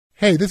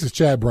Hey, this is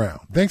Chad Brown.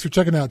 Thanks for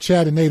checking out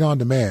Chad and Nate On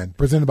Demand,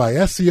 presented by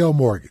SCL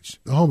Mortgage,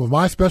 the home of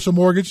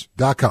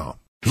myspecialmortgage.com.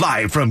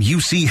 Live from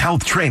UC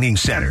Health Training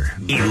Center,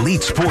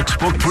 Elite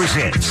Sportsbook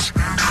presents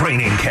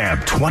Training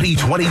Camp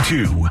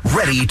 2022.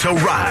 Ready to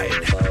ride.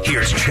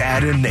 Here's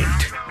Chad and Nate.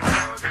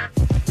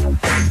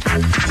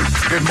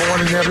 Good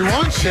morning,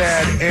 everyone.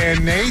 Chad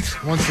and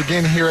Nate, once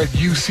again here at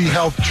UC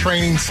Health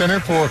Training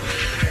Center for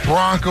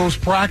Broncos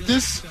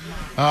practice.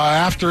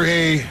 After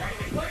a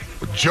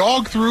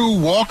walk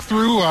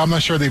through, I'm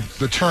not sure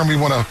the term we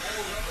want to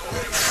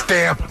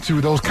stamp to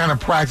those kind of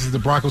practices the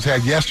Broncos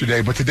had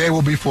yesterday, but today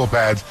will be full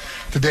pads.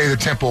 Today the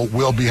tempo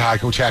will be high.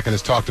 Coach Hackett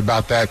has talked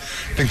about that.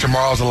 I think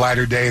tomorrow's a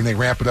lighter day, and they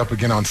ramp it up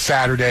again on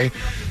Saturday.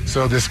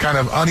 So this kind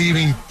of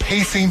uneven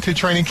pacing to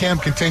training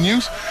camp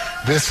continues.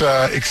 This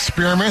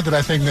experiment that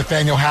I think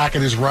Nathaniel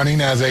Hackett is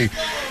running as a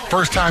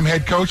first-time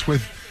head coach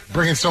with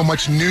bringing so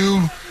much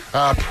new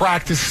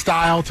practice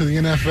style to the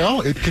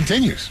NFL, it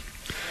continues.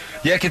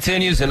 Yeah, it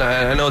continues, and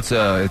I know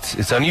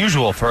it's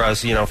unusual for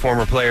us,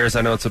 former players.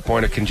 I know it's a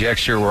point of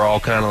conjecture. We're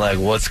all kind of like,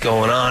 what's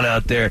going on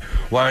out there?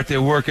 Why aren't they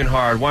working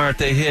hard? Why aren't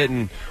they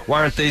hitting?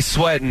 Why aren't they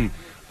sweating?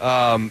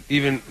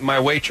 Even my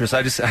waitress,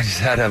 I just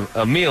had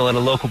a meal at a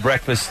local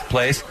breakfast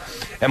place,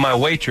 and my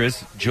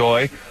waitress,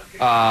 Joy,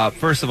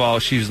 first of all,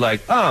 she was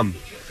like,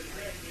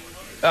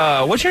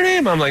 what's your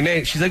name? I'm like,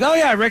 Nate. She's like, oh,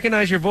 yeah, I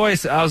recognize your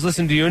voice. I was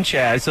listening to you and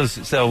Chad,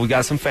 so we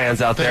got some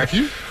fans out there.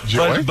 Thank you,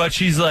 Joy. But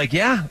she's like,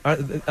 yeah.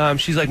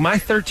 She's like, my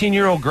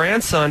 13-year-old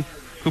grandson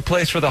who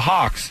plays for the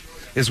Hawks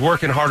is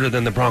working harder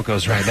than the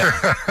Broncos right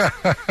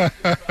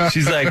now.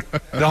 She's like,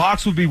 the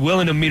Hawks would be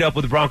willing to meet up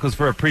with the Broncos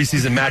for a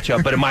preseason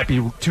matchup, but it might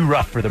be too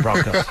rough for the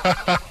Broncos.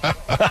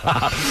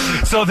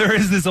 So there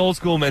is this old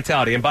school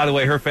mentality. And by the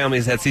way, her family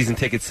has had season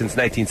tickets since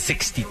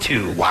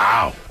 1962.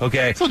 Wow.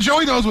 Okay. So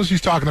Joey knows what she's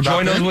talking about.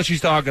 Joey knows what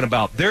she's talking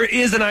about. There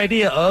is an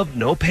idea of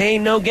no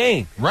pain, no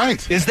gain.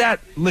 Right. Is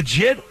that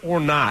legit or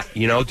not? Do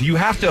you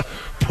have to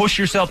push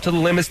yourself to the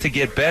limits to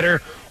get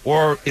better?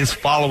 Or is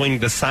following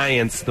the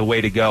science the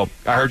way to go?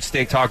 I heard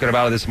Stink talking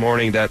about it this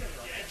morning that,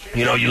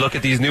 you look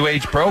at these new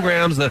age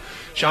programs, the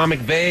Sean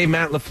McVay,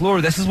 Matt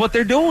LaFleur, this is what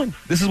they're doing.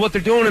 This is what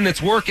they're doing, and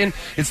it's working.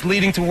 It's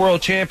leading to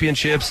world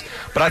championships.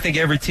 But I think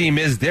every team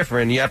is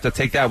different, and you have to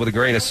take that with a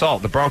grain of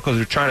salt. The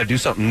Broncos are trying to do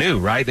something new,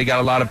 right? They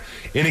got a lot of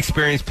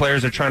inexperienced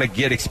players. They're trying to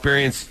get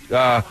experience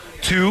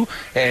too,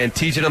 and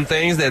teaching them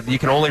things that you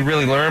can only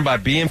really learn by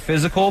being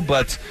physical.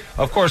 But,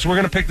 of course, we're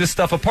going to pick this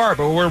stuff apart,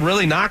 but we're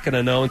really not going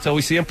to know until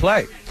we see them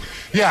play.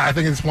 Yeah, I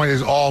think at this point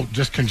is all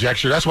just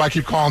conjecture. That's why I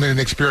keep calling it an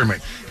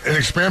experiment. An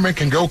experiment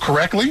can go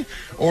correctly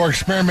or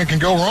experiment can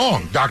go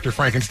wrong, Dr.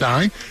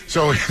 Frankenstein.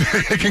 So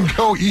it can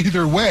go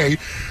either way.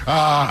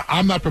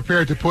 I'm not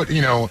prepared to put,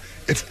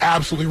 it's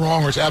absolutely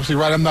wrong or it's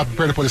absolutely right. I'm not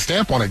prepared to put a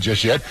stamp on it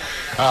just yet.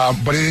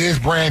 But it is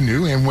brand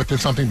new, and with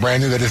something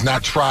brand new that is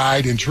not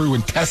tried and true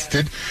and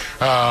tested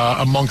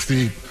amongst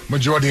the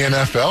majority of the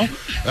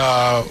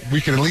NFL, we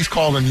can at least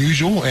call it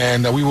unusual,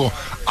 and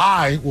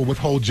I will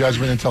withhold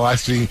judgment until I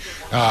see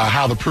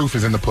how the proof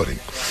is in the pudding.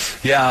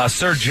 Yeah,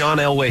 Sir John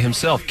Elway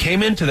himself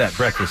came into that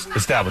breakfast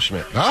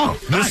establishment. Oh,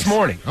 nice. This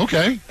morning.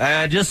 Okay.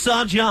 I just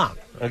saw John,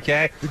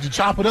 okay? Did you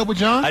chop it up with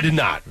John? I did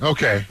not.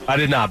 Okay. I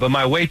did not, but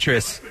my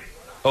waitress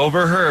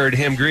overheard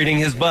him greeting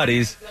his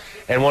buddies,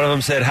 and one of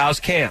them said,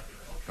 how's camp?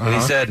 And he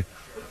said,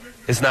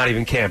 it's not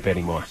even camp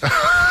anymore.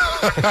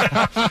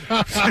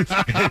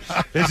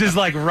 It's just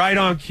like right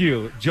on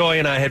cue. Joy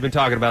and I had been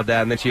talking about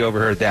that, and then she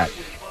overheard that.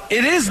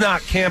 It is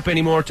not camp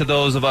anymore to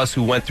those of us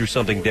who went through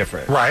something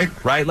different. Right.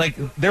 Right? Like,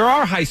 there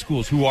are high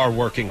schools who are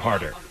working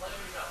harder.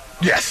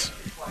 Yes.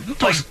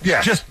 Like,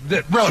 yes. Just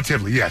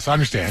relatively, yes. I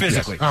understand.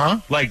 Physically.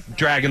 Yes. Like,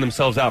 dragging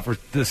themselves out for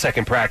the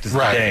second practice of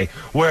Right. the day,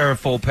 wearing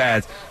full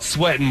pads,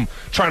 sweating,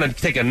 trying to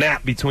take a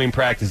nap between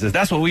practices.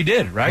 That's what we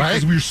did, right?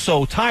 Because we were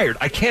so tired.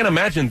 I can't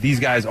imagine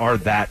these guys are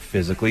that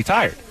physically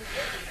tired.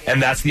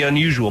 And that's the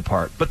unusual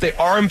part. But they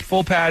are in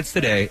full pads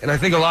today, and I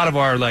think a lot of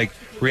our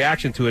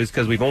reaction to it is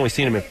because we've only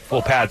seen them in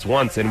full pads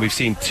once, and we've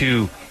seen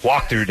 2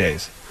 walkthrough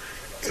days.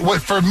 Well,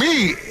 for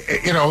me,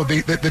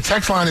 the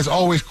text line is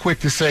always quick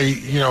to say,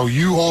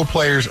 you old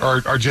players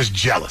are just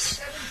jealous.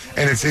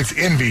 And it's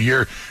envy.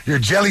 You're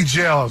jelly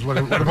gel is what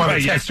one of the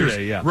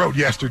texters wrote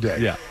yesterday.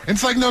 Yeah. And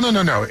it's like, no.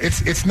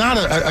 It's not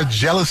a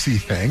jealousy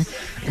thing.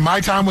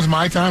 My time was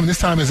my time, and this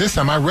time is this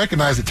time. I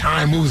recognize that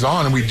time moves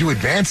on and we do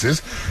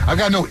advances. I've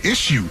got no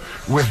issue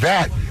with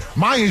that.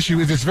 My issue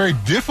is it's very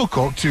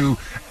difficult to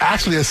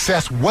actually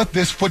assess what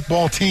this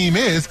football team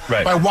is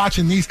by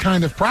watching these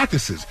kind of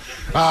practices.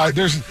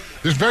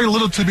 There's very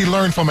little to be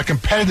learned from a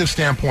competitive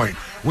standpoint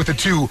with the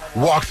 2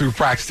 walkthrough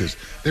practices.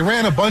 They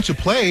ran a bunch of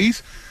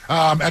plays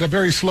at a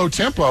very slow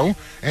tempo,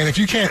 and if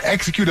you can't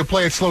execute a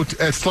play at slow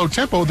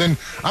tempo, then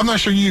I'm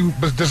not sure you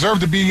deserve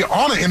to be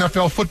on an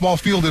NFL football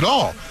field at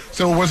all.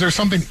 So was there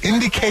something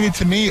indicated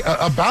to me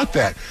about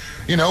that?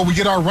 We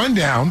get our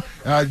rundown.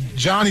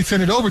 Johnny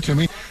sent it over to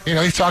me.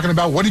 He's talking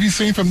about what have you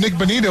seen from Nick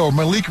Bonito or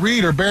Malik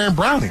Reed or Baron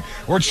Browning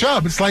or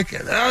Chubb. It's like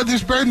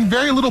there's been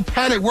very little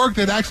padded work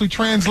that actually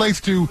translates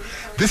to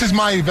this is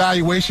my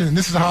evaluation and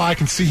this is how I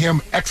can see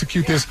him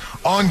execute this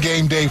on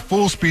game day,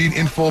 full speed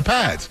in full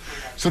pads.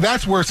 So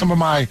that's where some of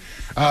my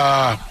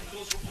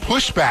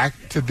pushback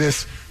to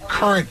this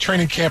current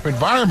training camp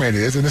environment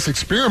is, and this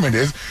experiment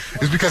is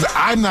because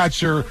I'm not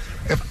sure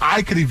if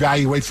I could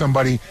evaluate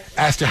somebody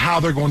as to how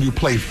they're going to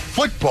play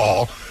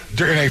football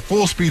during a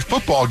full-speed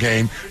football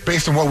game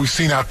based on what we've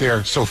seen out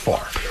there so far.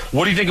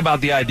 What do you think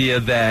about the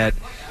idea that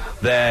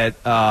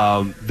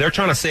they're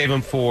trying to save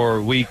them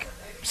for week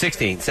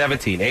 16,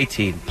 17,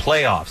 18,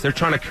 playoffs? They're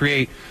trying to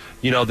create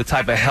the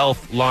type of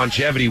health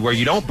longevity where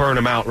you don't burn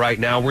them out right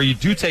now, where you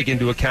do take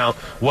into account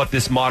what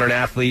this modern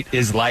athlete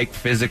is like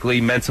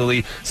physically,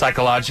 mentally,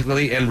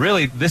 psychologically. And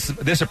really,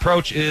 this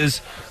approach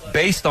is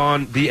based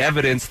on the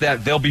evidence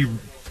that they'll be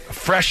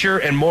fresher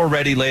and more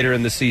ready later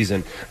in the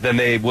season than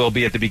they will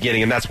be at the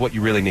beginning, and that's what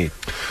you really need.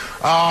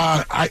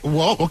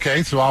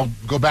 Okay, so I'll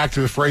go back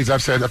to the phrase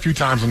I've said a few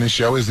times on this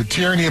show, is the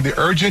tyranny of the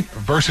urgent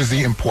versus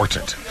the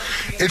important.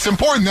 It's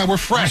important that we're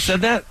fresh. You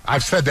said that?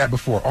 I've said that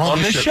before. On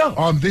this show?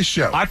 On this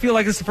show. I feel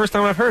like it's the first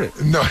time I've heard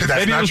it. No, that's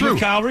Maybe not it was true.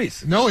 With Kyle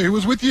Reese. No, it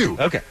was with you.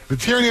 Okay. The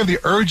tyranny of the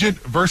urgent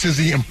versus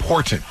the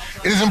important.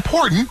 It is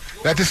important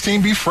that this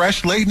team be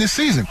fresh late in the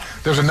season.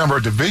 There's a number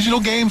of divisional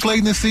games late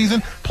in the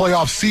season,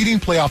 playoff seeding,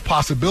 playoff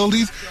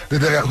possibilities,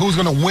 who's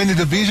going to win the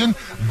division.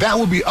 That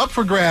will be up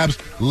for grabs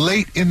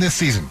late in this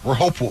season. We're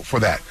hopeful for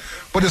that.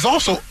 But it's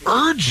also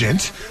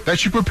urgent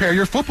that you prepare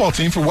your football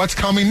team for what's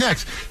coming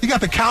next. You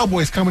got the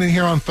Cowboys coming in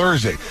here on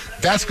Thursday.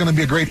 That's going to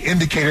be a great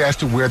indicator as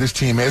to where this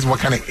team is, what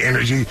kind of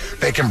energy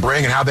they can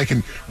bring, and how they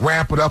can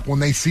ramp it up when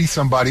they see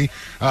somebody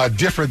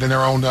different than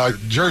their own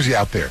jersey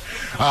out there.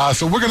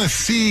 So we're going to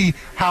see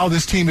how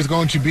this team is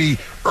going to be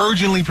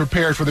urgently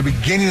prepared for the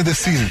beginning of the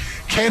season.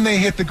 Can they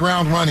hit the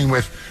ground running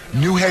with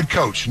new head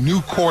coach,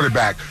 new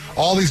quarterback,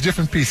 all these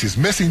different pieces,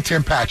 missing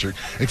Tim Patrick,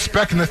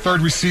 expecting a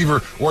third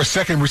receiver or a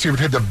second receiver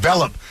to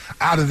develop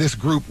out of this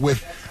group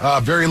with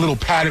very little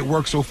padded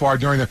work so far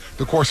during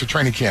the course of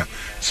training camp.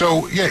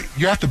 So, yeah,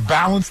 you have to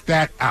balance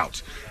that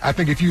out. I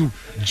think if you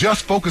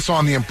just focus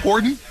on the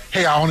important,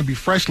 hey, I want to be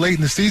fresh late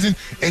in the season,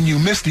 and you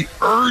miss the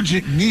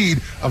urgent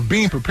need of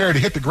being prepared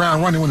to hit the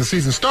ground running when the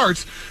season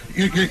starts,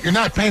 you're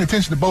not paying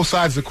attention to both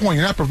sides of the coin.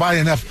 You're not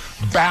providing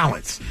enough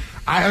balance.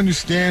 I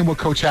understand what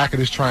Coach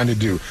Hackett is trying to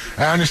do.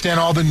 I understand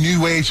all the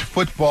new age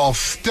football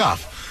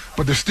stuff,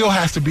 but there still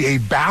has to be a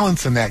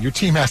balance in that. Your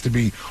team has to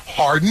be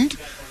hardened,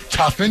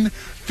 toughened,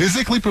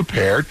 physically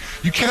prepared.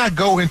 You cannot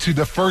go into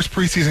the first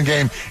preseason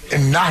game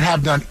and not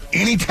have done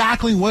any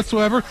tackling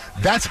whatsoever.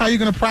 That's how you're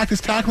going to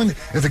practice tackling,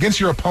 is against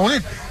your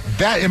opponent.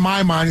 That, in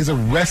my mind, is a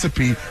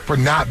recipe for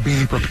not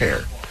being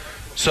prepared.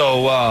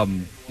 So,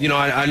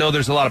 I know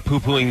there's a lot of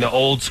poo-pooing the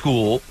old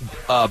school,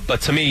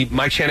 but to me,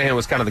 Mike Shanahan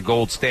was kind of the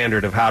gold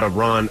standard of how to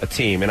run a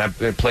team, and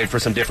I've played for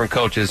some different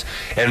coaches,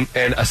 and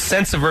a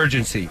sense of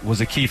urgency was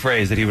a key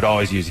phrase that he would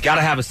always use. You got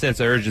to have a sense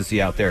of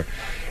urgency out there.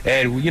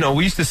 And,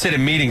 we used to sit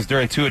in meetings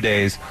during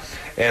two-a-days,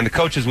 and the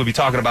coaches would be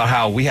talking about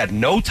how we had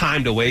no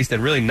time to waste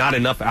and really not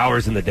enough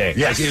hours in the day.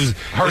 Yes, it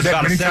was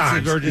about a sense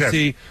of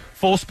urgency. Yes.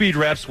 Full-speed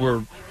reps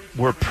were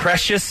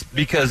precious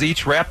because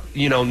each rep,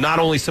 not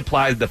only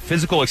supplies the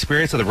physical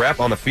experience of the rep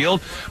on the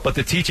field, but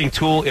the teaching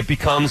tool it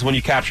becomes when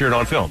you capture it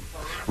on film,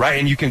 right?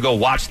 And you can go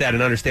watch that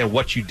and understand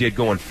what you did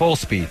going full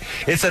speed.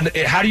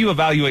 How do you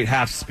evaluate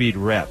half-speed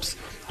reps?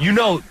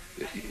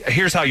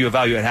 Here's how you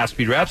evaluate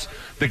half-speed reps.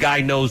 The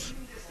guy knows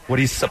what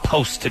he's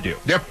supposed to do.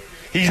 Yep.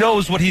 He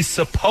knows what he's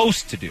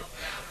supposed to do,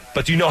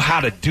 but do you know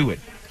how to do it?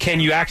 Can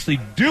you actually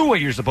do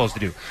what you're supposed to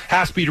do?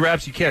 Half-speed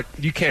reps, you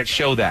can't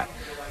show that.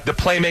 The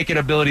playmaking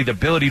ability, the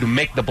ability to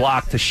make the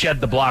block, to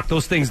shed the block,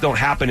 those things don't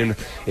happen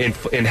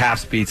in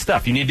half-speed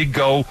stuff. You need to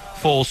go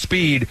full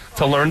speed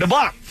to learn to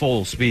block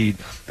full speed.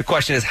 The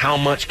question is, how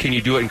much can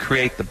you do it and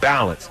create the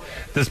balance?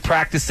 Does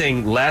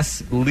practicing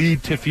less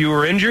lead to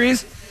fewer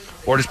injuries,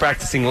 or does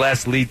practicing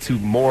less lead to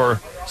more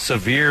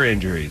severe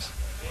injuries?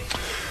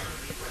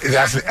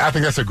 I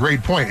think that's a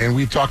great point, and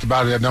we've talked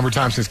about it a number of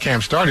times since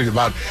camp started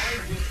about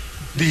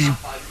the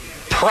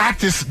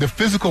practice, the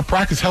physical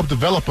practice helped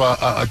develop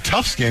a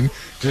tough skin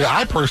that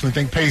I personally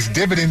think pays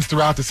dividends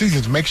throughout the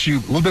season. It makes you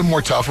a little bit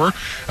more tougher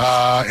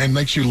and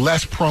makes you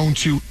less prone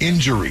to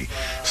injury.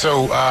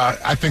 So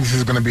I think this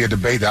is going to be a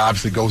debate that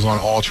obviously goes on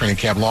all training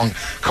camp long.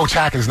 Coach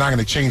Hackett is not going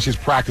to change his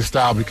practice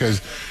style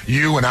because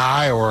you and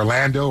I or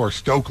Orlando or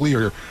Stokely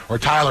or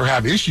Tyler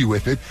have issue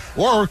with it,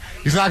 or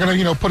he's not going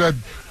to put a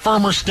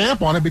firmer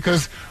stamp on it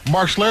because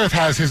Mark Schlereth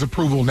has his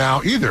approval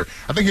now either.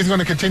 I think he's going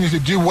to continue to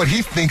do what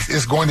he thinks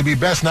is going to be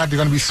best, not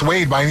going to be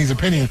swayed by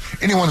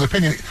anyone's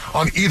opinion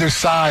on either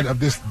side of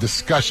this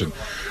discussion.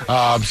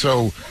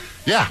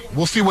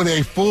 We'll see what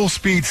a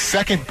full-speed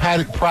second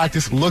padded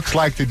practice looks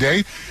like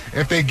today.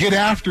 If they get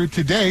after it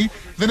today,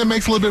 then it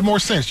makes a little bit more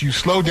sense. You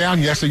slow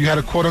down, yes, so you had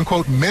a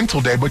quote-unquote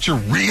mental day, but you're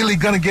really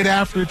going to get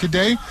after it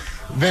today,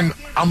 then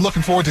I'm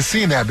looking forward to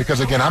seeing that because,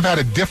 again, I've had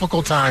a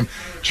difficult time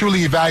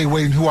truly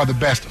evaluating who are the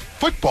best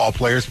football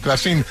players because I've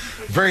seen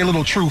very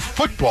little true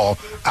football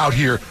out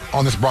here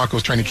on this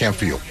Broncos training camp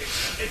field.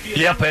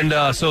 Yep,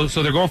 and so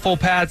they're going full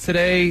pads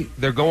today.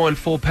 They're going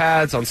full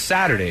pads on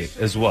Saturday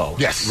as well.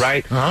 Yes.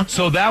 Right? Uh-huh.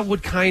 So that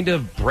would kind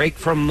of break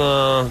from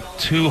the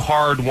too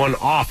hard one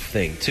off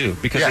thing, too,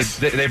 because yes.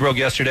 they broke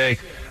yesterday.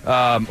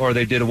 Or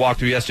they did a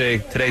walkthrough yesterday.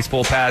 Today's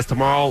full pads.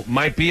 Tomorrow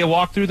might be a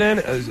walkthrough then?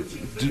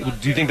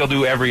 Do you think they'll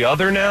do every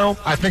other now?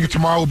 I think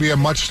tomorrow will be a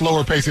much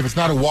slower pace. If it's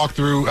not a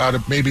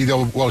walkthrough, maybe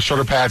they'll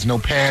shorter pads, no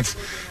pants,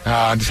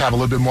 and just have a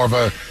little bit more of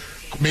a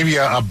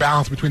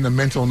balance between the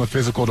mental and the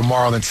physical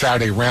tomorrow, and then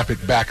Saturday ramp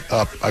it back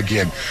up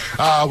again.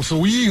 So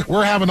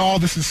we're having all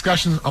this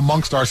discussion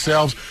amongst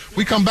ourselves.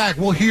 We come back,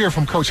 we'll hear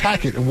from Coach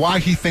Hackett and why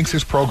he thinks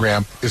his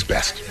program is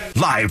best.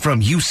 Live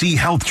from UC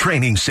Health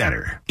Training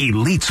Center,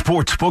 Elite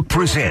Sportsbook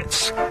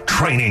presents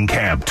Training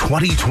Camp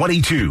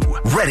 2022.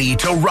 Ready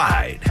to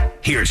ride.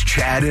 Here's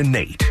Chad and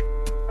Nate.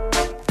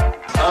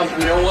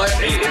 You know what?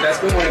 That's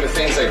been one of the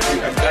things I've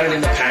done it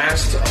in the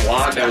past a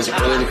lot. That was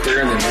early in the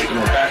career, and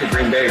then back at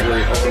Green Bay, it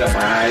really opened up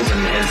my eyes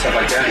and stuff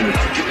like that.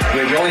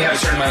 And you only have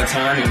a certain amount of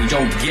time, and you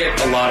don't get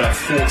a lot of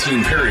full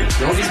team periods.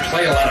 You don't get to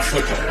play a lot of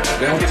football.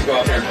 They don't get to go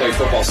out there and play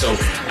football. So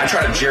I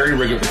try to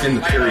jerry-rig it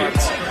within the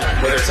periods.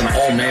 Whether it's an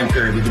all-man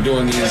period, we've been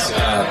doing these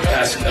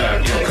past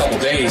couple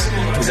days,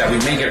 is that we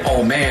make it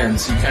all-man,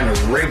 so you kind of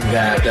rig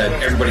that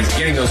everybody's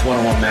getting those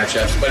one-on-one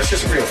matchups. But it's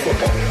just real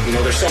football.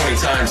 There's so many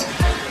times.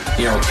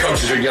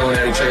 Coaches are yelling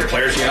at each other,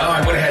 players,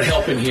 I would have had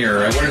help in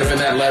here. I wouldn't have been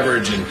that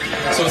leverage. And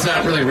so it's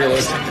not really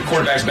realistic. The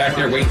quarterback's back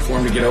there waiting for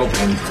him to get open.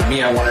 And for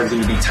me, I want everything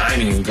to be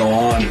tiny and go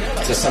on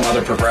to some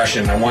other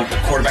progression. I want the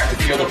quarterback to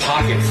feel the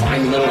pocket,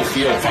 find the middle of the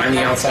field, find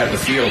the outside of the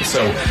field.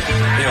 So,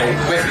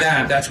 with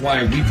that, that's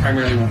why we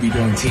primarily will be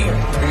doing team.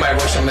 We might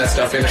work some of that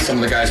stuff in if some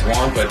of the guys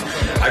want, but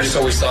I just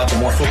always thought the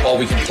more football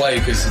we can play,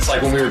 because it's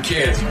like when we were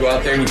kids, you go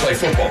out there and you play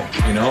football,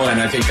 and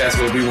I think that's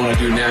what we want to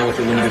do now with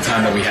the limited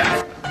time that we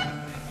have.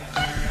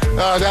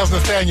 That was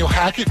Nathaniel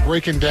Hackett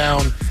breaking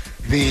down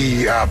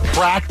the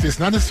practice,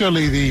 not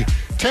necessarily the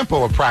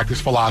tempo of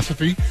practice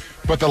philosophy,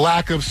 but the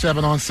lack of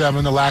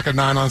 7-on-7, the lack of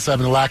 9-on-7,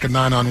 the lack of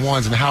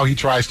 9-on-1s, and how he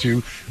tries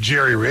to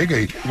jerry-rig,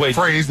 a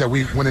phrase that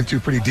we went into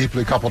pretty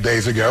deeply a couple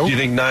days ago. Do you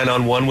think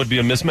 9-on-1 would be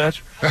a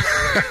mismatch?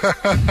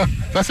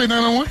 Did I say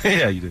 9-on-1?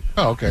 Yeah, you did.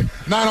 Oh, okay.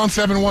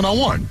 9-on-7,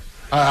 1-on-1.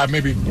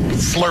 Maybe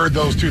slurred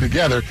those two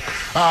together.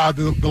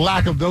 The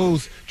lack of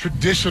those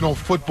traditional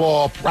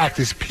football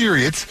practice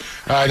periods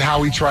and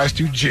how he tries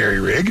to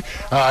jerry-rig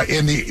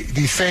in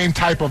the same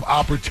type of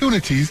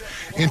opportunities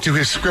into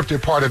his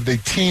scripted part of the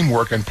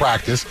teamwork and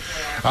practice.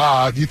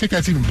 Do you think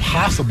that's even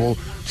possible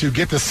to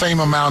get the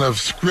same amount of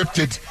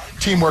scripted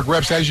teamwork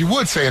reps as you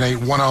would, say, in a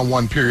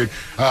one-on-one period,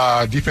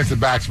 defensive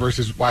backs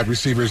versus wide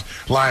receivers,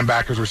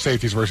 linebackers, or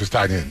safeties versus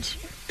tight ends?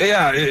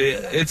 Yeah,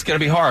 it's going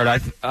to be hard.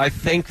 I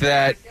think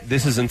that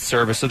this is in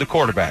service of the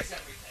quarterback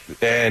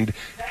and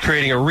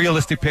creating a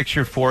realistic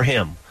picture for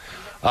him.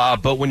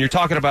 But when you're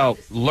talking about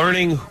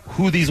learning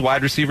who these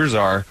wide receivers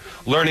are,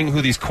 learning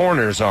who these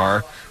corners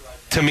are,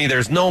 to me,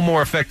 there's no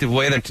more effective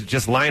way than to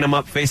just line them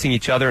up facing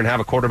each other and have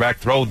a quarterback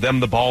throw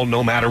them the ball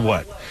no matter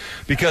what.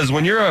 Because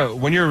when you're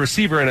a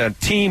receiver in a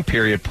team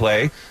period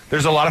play,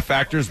 there's a lot of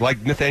factors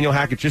like Nathaniel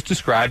Hackett just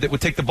described that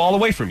would take the ball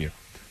away from you.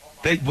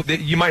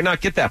 You might not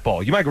get that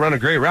ball. You might run a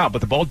great route, but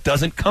the ball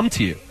doesn't come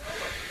to you.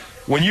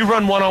 When you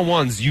run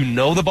one-on-ones, you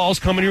know the ball's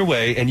coming your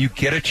way, and you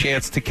get a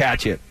chance to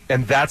catch it.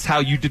 And that's how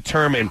you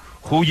determine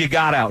who you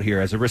got out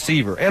here as a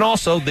receiver. And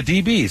also the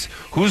DBs.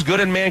 Who's good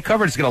in man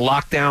coverage is going to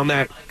lock down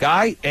that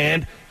guy,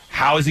 and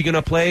how is he going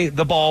to play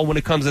the ball when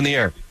it comes in the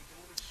air?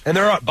 And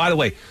by the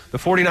way, the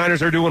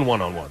 49ers are doing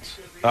one-on-ones.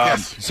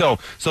 Yes. So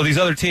these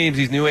other teams,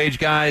 these new age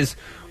guys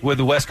with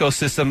the West Coast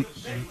system,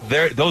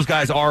 those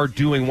guys are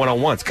doing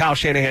one-on-ones. Kyle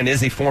Shanahan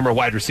is a former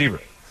wide receiver.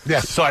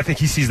 Yes. So I think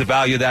he sees the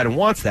value of that and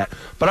wants that.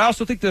 But I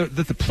also think that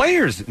the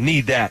players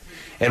need that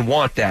and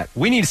want that.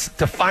 We need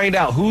to find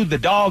out who the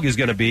dog is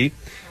going to be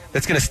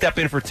that's going to step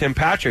in for Tim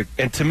Patrick.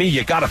 And to me,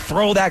 you got to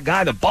throw that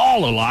guy the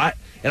ball a lot.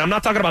 And I'm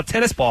not talking about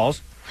tennis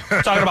balls.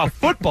 I'm talking about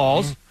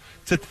footballs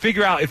to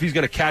figure out if he's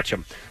going to catch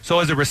him. So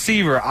as a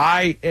receiver,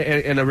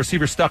 and a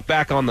receiver stuck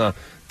back on the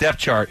depth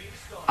chart,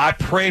 I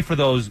pray for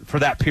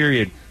that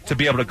period to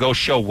be able to go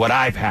show what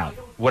I've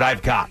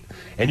got.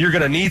 And you're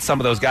going to need some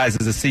of those guys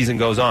as the season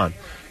goes on.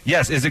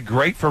 Yes, is it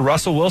great for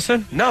Russell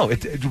Wilson? No,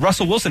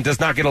 Russell Wilson does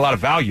not get a lot of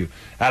value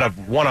out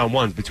of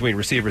one-on-ones between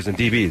receivers and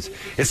DBs.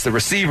 It's the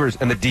receivers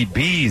and the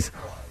DBs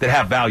that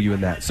have value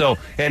in that. So,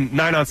 and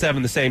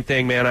 9-on-7, the same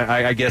thing, man.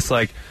 I guess,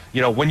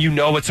 when you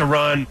know it's a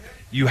run,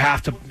 you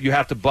have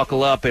to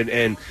buckle up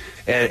and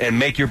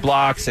make your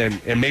blocks,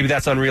 and maybe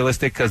that's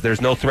unrealistic because there's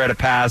no threat of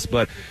pass,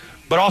 but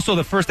also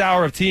the first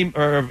hour of team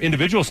or of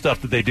individual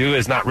stuff that they do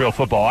is not real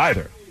football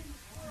either.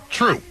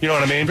 True. You know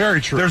what I mean?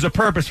 Very true. There's a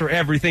purpose for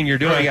everything you're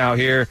doing out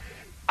here.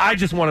 I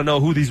just want to know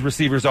who these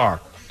receivers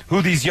are,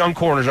 who these young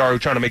corners are who are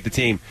trying to make the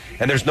team,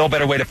 and there's no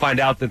better way to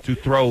find out than to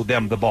throw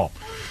them the ball.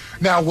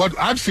 Now, what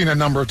I've seen a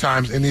number of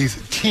times in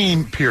these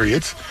team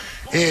periods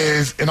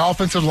is an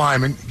offensive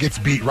lineman gets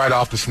beat right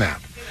off the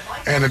snap,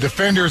 and the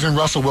defender's in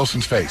Russell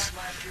Wilson's face.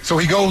 So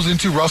he goes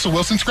into Russell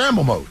Wilson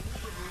scramble mode.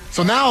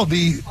 So now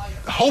the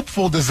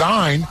hopeful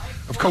design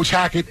of Coach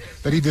Hackett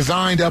that he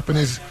designed up in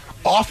his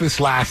office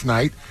last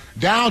night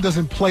now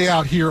doesn't play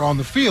out here on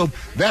the field.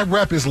 That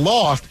rep is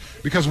lost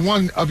because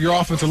one of your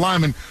offensive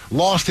linemen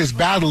lost his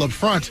battle up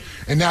front,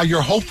 and now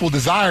your hopeful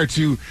desire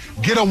to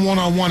get a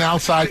one-on-one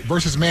outside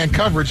versus man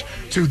coverage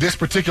to this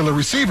particular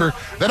receiver,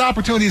 that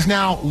opportunity is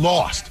now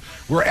lost.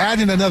 We're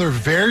adding another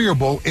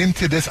variable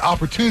into this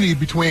opportunity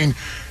between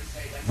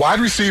wide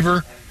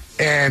receiver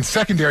and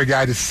secondary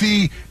guy to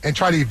see and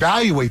try to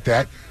evaluate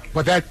that.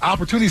 But that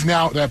opportunity is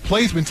now, that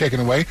play's been taken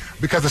away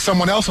because of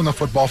someone else on the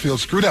football field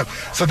screwed up.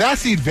 So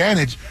that's the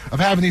advantage of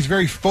having these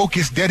very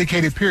focused,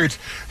 dedicated periods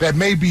that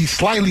may be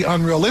slightly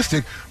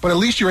unrealistic, but at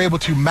least you're able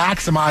to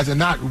maximize and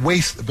not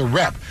waste the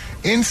rep.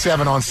 In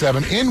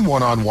 7-on-7, in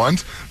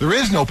one-on-ones, there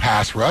is no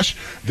pass rush.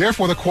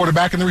 Therefore, the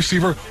quarterback and the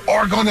receiver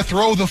are going to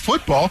throw the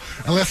football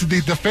unless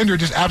the defender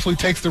just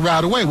absolutely takes the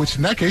route away, which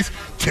in that case,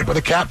 tip of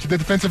the cap to the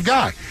defensive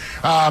guy.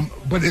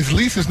 But at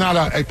least it's not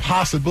a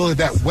possibility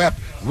that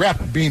rep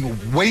being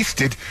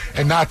wasted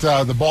and not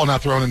the ball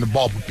not thrown and the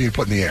ball being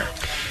put in the air.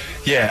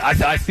 Yeah,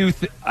 I do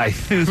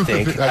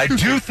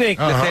think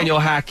Nathaniel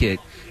Hackett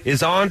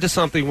is on to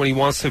something when he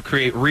wants to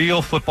create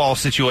real football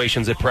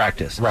situations at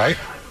practice. Right.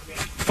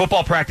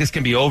 Football practice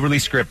can be overly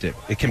scripted.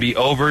 It can be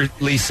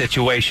overly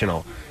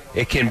situational.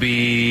 It can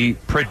be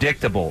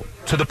predictable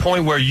to the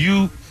point where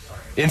you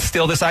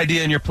instill this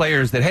idea in your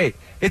players that, hey,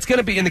 it's going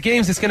to be in the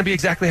games, it's going to be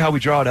exactly how we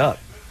draw it up.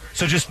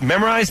 So just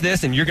memorize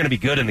this and you're going to be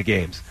good in the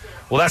games.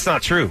 Well, that's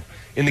not true.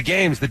 In the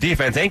games, the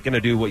defense ain't going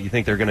to do what you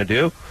think they're going to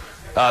do.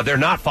 They're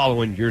not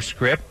following your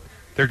script.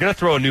 They're going to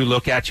throw a new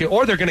look at you,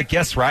 or they're going to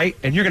guess right,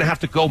 and you're going to have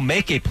to go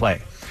make a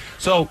play.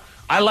 So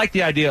I like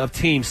the idea of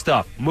team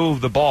stuff,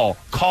 move the ball,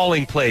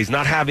 calling plays,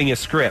 not having a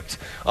script,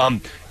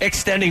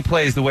 extending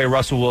plays the way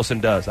Russell Wilson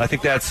does. I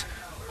think that's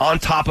on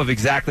top of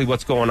exactly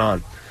what's going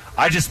on.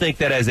 I just think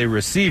that as a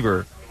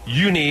receiver,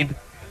 you need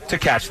to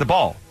catch the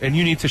ball, and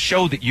you need to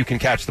show that you can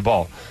catch the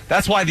ball.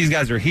 That's why these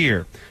guys are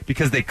here,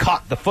 because they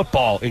caught the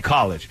football in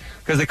college,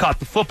 because they caught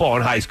the football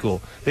in high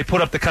school. They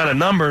put up the kind of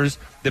numbers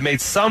that made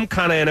some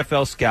kind of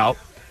NFL scout,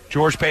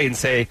 George Payton,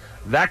 say,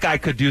 that guy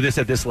could do this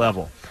at this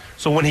level.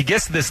 So when he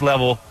gets to this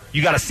level,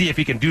 you got to see if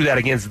he can do that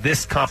against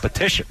this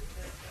competition,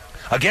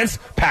 against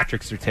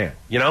Patrick Surtain.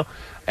 You know,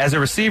 as a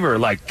receiver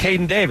like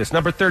Caden Davis,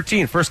 number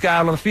 13, first guy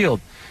out on the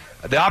field,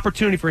 the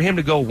opportunity for him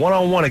to go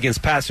one-on-one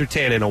against Pat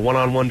Surtain in a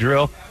one-on-one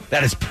drill,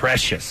 that is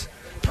precious.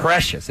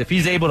 Precious. If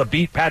he's able to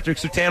beat Patrick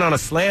Surtain on a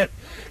slant,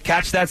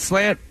 catch that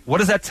slant, what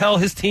does that tell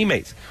his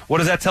teammates? What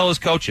does that tell his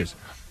coaches?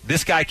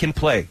 This guy can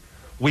play.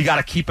 We got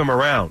to keep him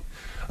around.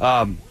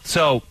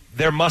 So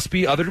there must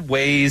be other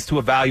ways to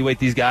evaluate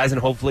these guys, and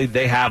hopefully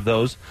they have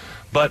those.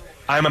 But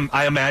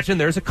I imagine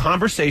there's a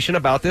conversation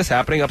about this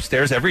happening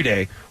upstairs every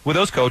day with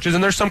those coaches,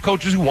 and there's some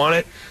coaches who want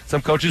it,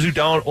 some coaches who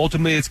don't.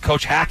 Ultimately, it's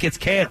Coach Hackett's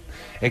camp,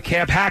 and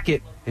Camp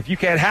Hackett, if you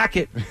can't hack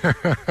it,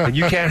 then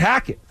you can't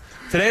hack it.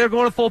 Today they're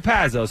going to full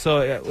pads, though,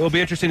 so it'll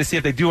be interesting to see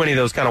if they do any of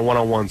those kind of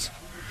one-on-ones.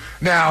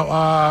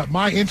 Now,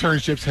 my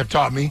internships have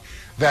taught me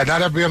that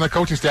not everybody on the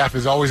coaching staff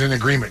is always in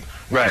agreement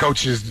with Right.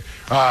 coaches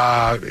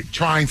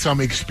trying some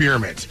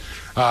experiment.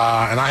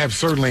 And I have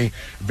certainly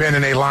been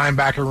in a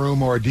linebacker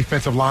room or a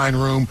defensive line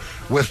room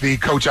with the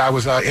coach I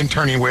was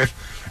interning with,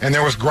 and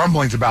there was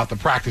grumblings about the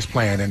practice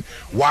plan and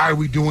why are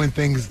we doing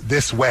things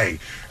this way?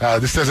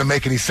 This doesn't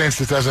make any sense.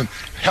 This doesn't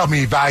help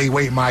me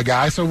evaluate my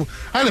guys. So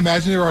I'd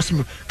imagine there are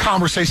some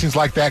conversations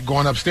like that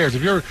going upstairs.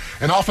 If you're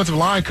an offensive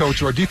line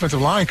coach or a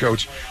defensive line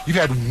coach, you've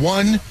had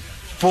one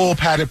full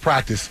padded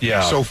practice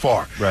so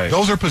far. Right.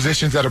 Those are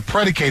positions that are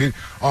predicated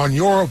on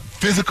your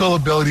physical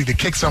ability to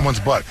kick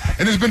someone's butt.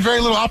 And there's been very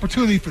little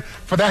opportunity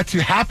for that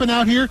to happen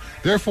out here,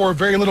 therefore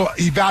very little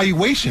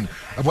evaluation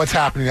of what's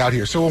happening out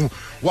here. So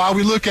while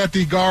we look at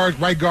the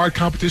right guard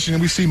competition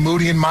and we see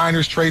Moody and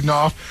Miners trading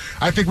off,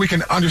 I think we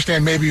can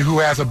understand maybe who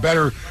has a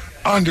better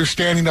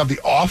understanding of the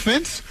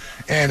offense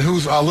and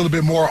who's a little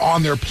bit more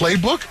on their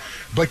playbook.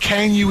 But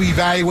can you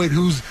evaluate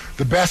who's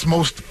the best,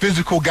 most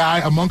physical guy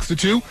amongst the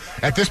two?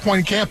 At this point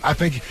in camp, I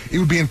think it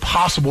would be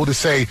impossible to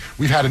say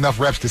we've had enough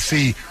reps to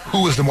see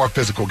who is the more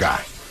physical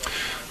guy.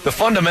 The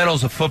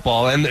fundamentals of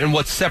football and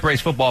what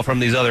separates football from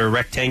these other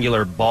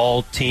rectangular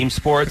ball team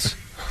sports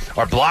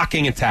are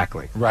blocking and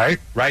tackling. Right.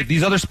 Right?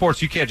 These other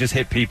sports, you can't just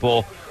hit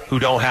people who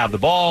don't have the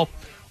ball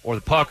or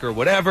the puck or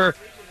whatever.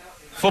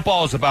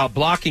 Football is about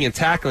blocking and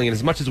tackling, and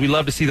as much as we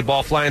love to see the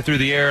ball flying through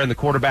the air and the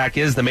quarterback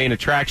is the main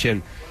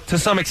attraction, to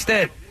some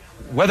extent,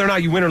 whether or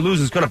not you win or lose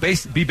is going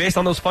to be based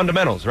on those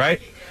fundamentals, right?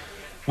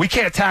 We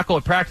can't tackle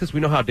at practice.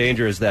 We know how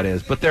dangerous that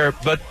is. But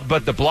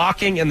the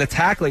blocking and the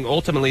tackling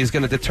ultimately is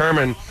going to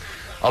determine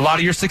a lot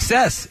of your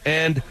success.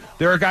 And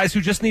there are guys who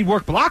just need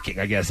work blocking,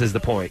 I guess, is the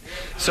point.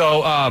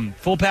 So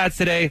full pads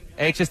today.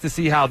 Anxious to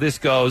see how this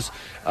goes.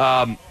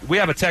 We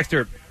have a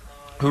texter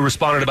who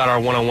responded about our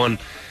one-on-one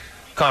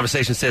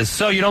conversation. Says,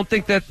 so you don't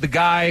think that the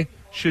guy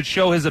should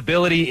show his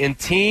ability in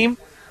team?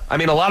 I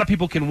mean, a lot of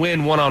people can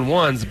win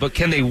one-on-ones, but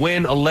can they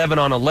win 11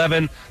 on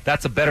 11?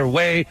 That's a better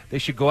way. They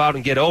should go out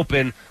and get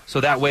open so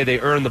that way they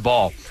earn the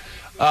ball.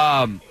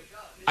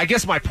 I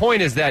guess my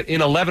point is that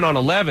in 11 on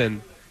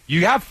 11,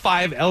 you have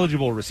 5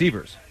 eligible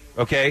receivers,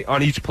 okay,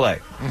 on each play.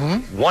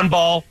 Mm-hmm. One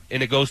ball,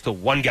 and it goes to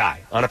one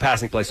guy on a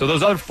passing play. So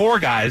those other 4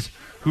 guys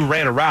who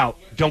ran a route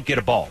don't get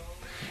a ball.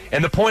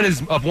 And the point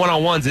is of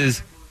one-on-ones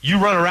is you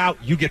run a route,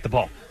 you get the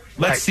ball.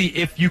 Let's see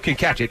if you can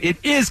catch it. It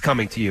is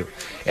coming to you.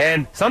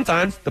 And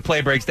sometimes the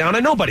play breaks down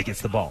and nobody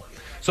gets the ball.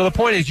 So the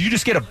point is you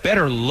just get a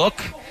better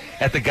look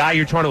at the guy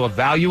you're trying to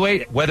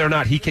evaluate, whether or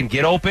not he can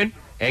get open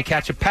and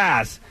catch a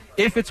pass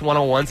if it's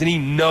one-on-ones and he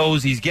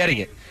knows he's getting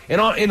it. And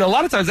a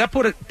lot of times that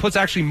puts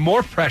actually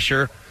more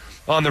pressure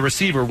on the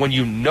receiver when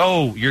you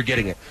know you're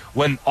getting it.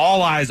 When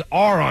all eyes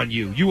are on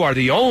you, you are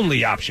the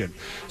only option.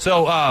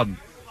 So,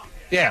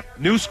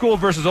 new school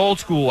versus old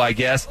school, I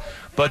guess.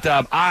 But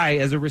I,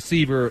 as a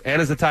receiver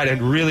and as a tight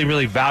end, really,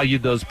 really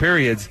valued those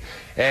periods.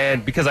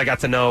 And because I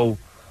got to know,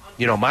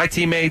 my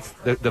teammates,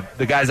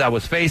 the guys I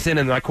was facing,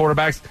 and my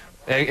quarterbacks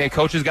and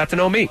coaches got to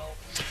know me.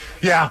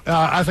 Yeah,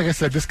 like I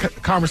said, this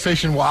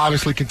conversation will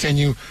obviously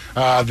continue.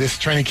 This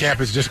training camp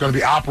is just going to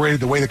be operated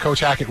the way that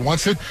Coach Hackett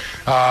wants it,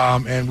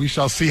 and we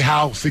shall see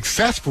how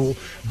successful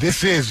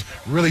this is,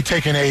 really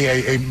taking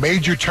a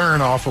major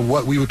turn off of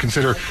what we would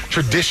consider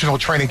traditional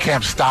training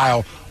camp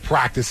style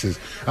practices.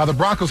 The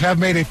Broncos have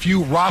made a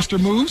few roster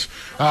moves,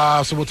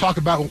 so we'll talk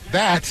about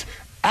that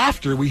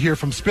after we hear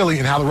from Spilly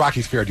and how the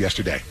Rockies fared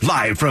yesterday.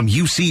 Live from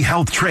UC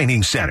Health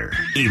Training Center,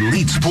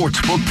 Elite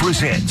Sportsbook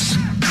presents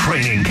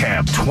Training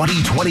Camp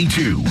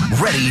 2022.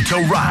 Ready to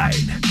ride.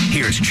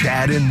 Here's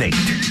Chad and Nate.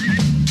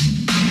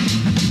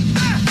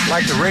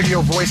 Like the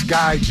radio voice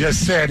guy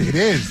just said, it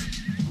is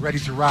Ready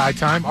to Ride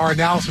time. Our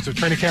analysis of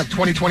Training Camp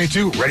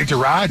 2022, Ready to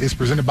Ride, is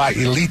presented by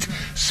Elite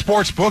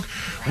Sportsbook.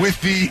 With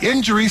the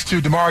injuries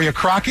to Demaria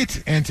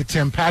Crockett and to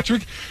Tim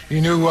Patrick, you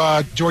knew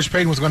George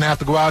Paton was going to have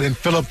to go out and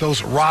fill up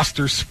those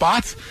roster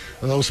spots.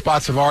 Those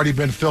spots have already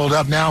been filled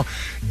up now.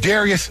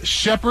 Darius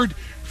Shepard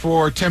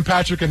for Tim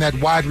Patrick in that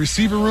wide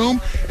receiver room,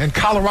 and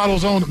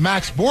Colorado's own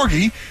Max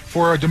Borghi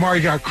for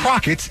Demaria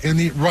Crockett in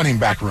the running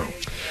back room.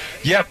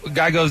 Yep,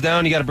 guy goes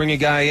down, you got to bring a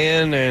guy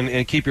in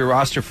and keep your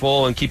roster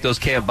full and keep those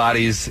camp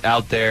bodies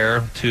out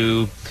there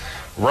to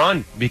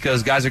run,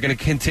 because guys are going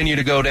to continue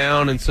to go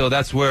down, and so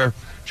that's where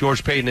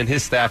George Paton and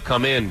his staff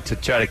come in to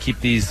try to keep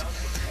these,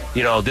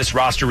 this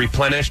roster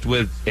replenished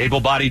with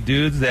able-bodied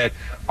dudes that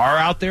are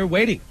out there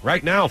waiting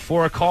right now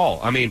for a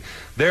call. I mean,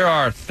 there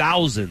are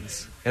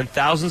thousands and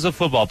thousands of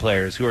football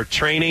players who are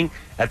training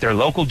at their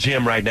local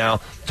gym right now,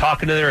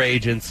 talking to their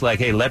agents like,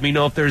 hey, let me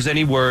know if there's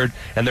any word.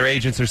 And their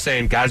agents are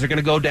saying, guys are going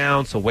to go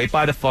down, so wait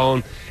by the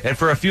phone. And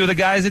for a few of the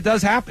guys, it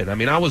does happen. I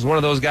mean, I was one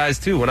of those guys,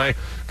 too. When I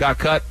got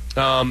cut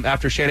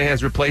after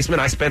Shanahan's replacement,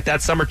 I spent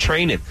that summer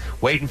training,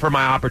 waiting for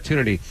my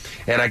opportunity.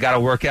 And I got to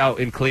work out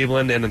in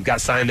Cleveland and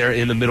got signed there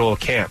in the middle of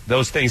camp.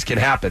 Those things can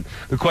happen.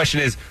 The question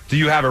is, do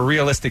you have a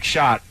realistic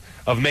shot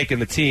of making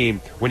the team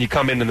when you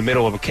come in the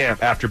middle of a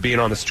camp after being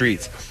on the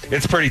streets?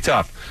 It's pretty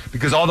tough,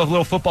 because all the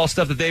little football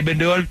stuff that they've been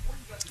doing,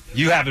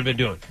 you haven't been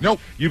doing. Nope.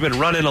 You've been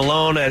running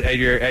alone at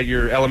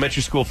your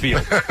elementary school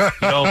field,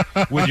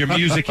 with your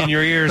music in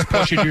your ears,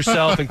 pushing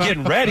yourself and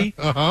getting ready.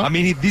 Uh-huh. I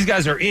mean, these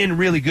guys are in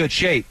really good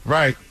shape.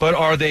 Right. But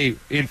are they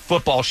in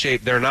football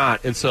shape? They're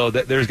not. And so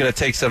there's going to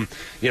take some,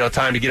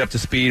 time to get up to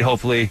speed.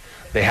 Hopefully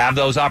they have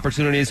those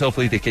opportunities.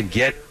 Hopefully they can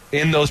get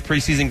in those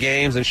preseason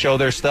games and show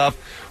their stuff.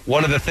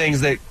 One of the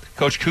things that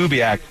Coach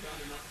Kubiak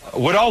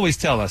would always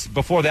tell us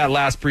before that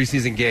last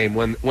preseason game,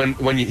 when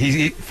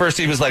he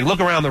was like, look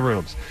around the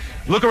rooms.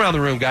 Look around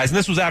the room, guys. And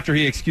this was after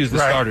he excused the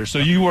starters, so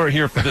you weren't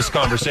here for this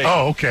conversation.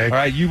 Oh, okay. All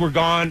right, you were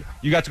gone.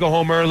 You got to go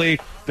home early.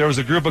 There was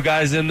a group of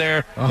guys in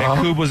there, and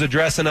Kub was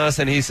addressing us,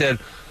 and he said,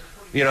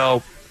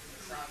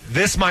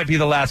 this might be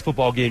the last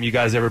football game you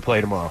guys ever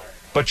play tomorrow.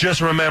 But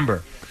just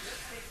remember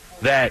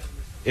that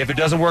if it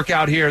doesn't work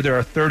out here, there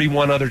are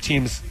 31 other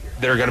teams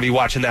that are going to be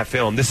watching that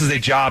film. This is a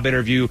job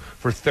interview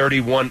for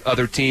 31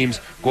 other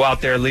teams. Go out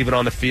there, leave it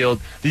on the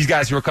field. These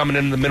guys who are coming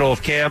in the middle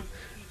of camp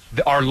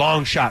are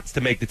long shots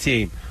to make the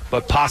team,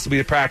 but possibly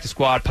the practice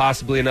squad,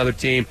 possibly another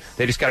team.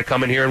 They just got to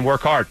come in here and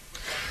work hard.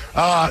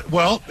 I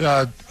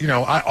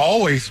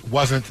always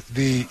wasn't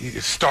the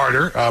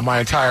starter my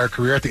entire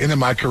career. At the end of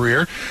my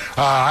career,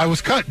 I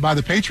was cut by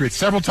the Patriots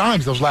several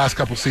times those last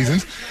couple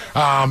seasons.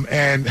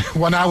 And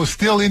when I was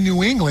still in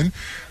New England,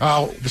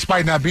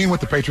 despite not being with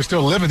the Patriots,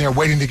 still living there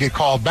waiting to get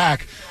called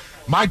back,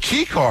 my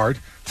key card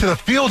to the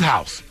field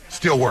house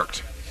still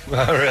worked.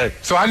 All right.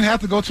 So I didn't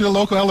have to go to the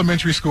local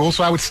elementary school,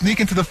 so I would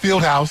sneak into the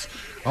field house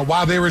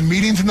while they were in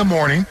meetings in the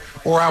morning,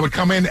 or I would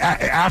come in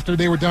after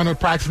they were done with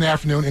practice in the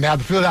afternoon and have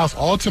the field house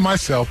all to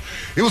myself.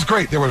 It was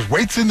great. There was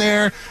weights in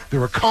there.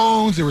 There were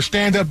cones. There were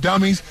stand-up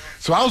dummies.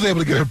 So I was able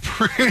to get a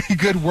pretty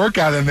good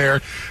workout in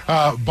there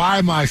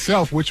by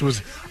myself, which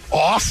was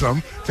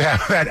awesome to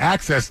have that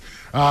access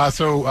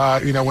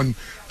When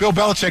Bill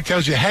Belichick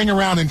tells you hang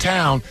around in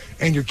town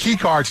and your key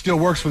card still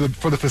works for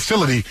the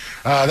facility,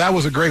 that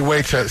was a great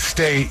way to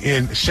stay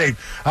in shape.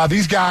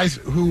 These guys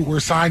who were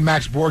signed,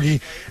 Max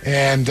Borghi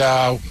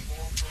and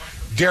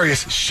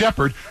Darius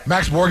Shepard.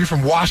 Max Borghi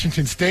from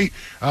Washington State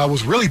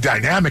was really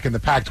dynamic in the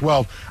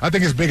Pac-12. I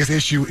think his biggest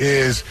issue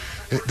is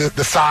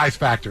the size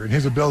factor and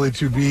his ability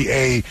to be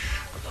a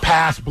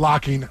pass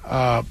blocking,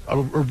 a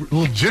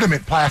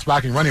legitimate pass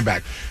blocking running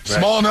back. Right.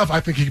 Small enough,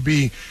 I think he could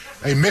be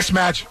a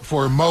mismatch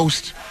for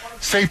most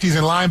safeties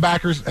and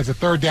linebackers as a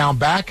third down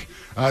back.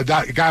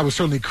 That guy was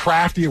certainly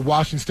crafty at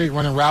Washington State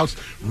running routes,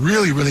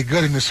 really, really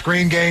good in the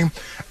screen game.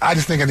 I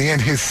just think in the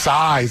end his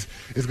size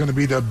is going to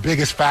be the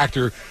biggest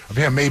factor of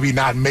him maybe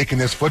not making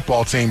this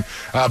football team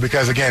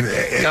because, again...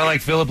 Kind of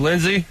like Philip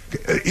Lindsay?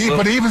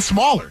 But even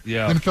smaller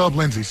than Philip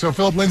Lindsay. So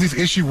Philip Lindsay's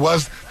issue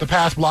was the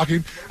pass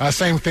blocking.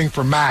 Same thing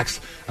for Max.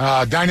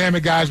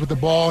 Dynamic guys with the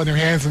ball in their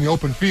hands in the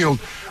open field.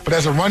 But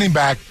as a running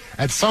back,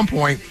 at some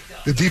point,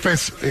 the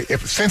defense,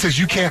 if senses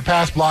you can't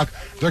pass block,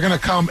 they're going to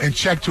come and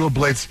check to a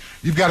blitz.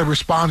 You've got to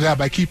respond to that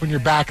by keeping your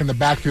back in the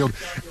backfield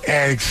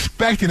and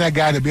expecting that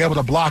guy to be able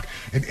to block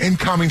an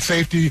incoming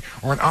safety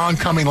or an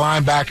oncoming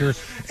linebacker.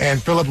 And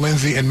Philip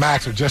Lindsay and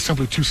Max are just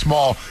simply too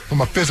small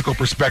from a physical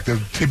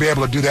perspective to be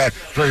able to do that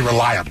very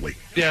reliably.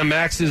 Yeah,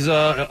 Max is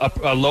a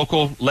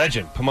local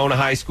legend, Pomona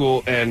High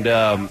School, and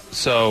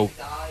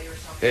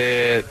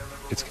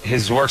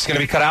his work's going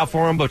to be cut out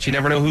for him, but you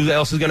never know who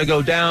else is going to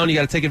go down. You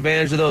got to take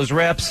advantage of those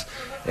reps,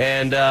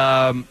 and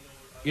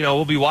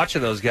we'll be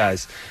watching those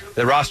guys.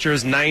 The roster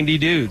is 90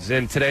 dudes,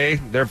 and today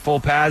they're full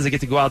pads. They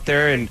get to go out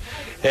there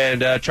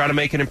and try to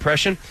make an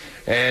impression.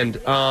 And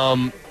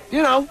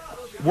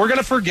we're going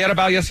to forget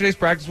about yesterday's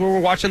practice when we're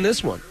watching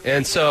this one.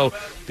 And so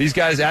these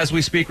guys, as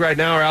we speak right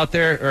now, are out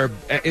there or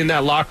in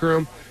that locker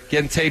room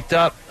getting taped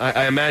up.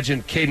 I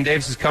imagine Caden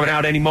Davis is coming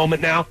out any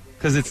moment now,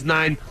 because it's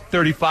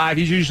 9:35.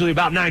 He's usually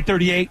about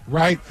 9:38.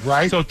 Right.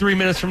 So 3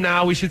 minutes from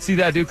now, we should see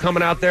that dude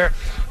coming out there.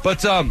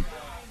 But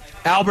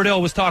Albert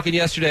Hill was talking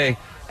yesterday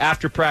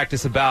after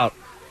practice about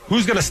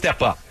who's going to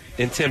step up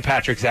in Tim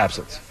Patrick's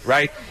absence,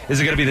 right? Is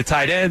it going to be the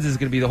tight ends? Is it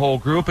going to be the whole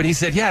group? And he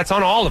said, yeah, it's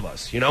on all of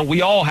us.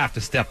 We all have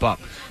to step up.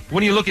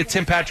 When you look at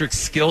Tim Patrick's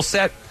skill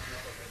set,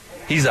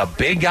 he's a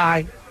big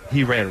guy.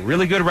 He ran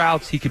really good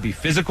routes. He could be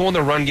physical in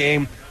the run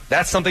game.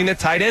 That's something that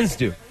tight ends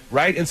do,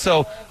 right? And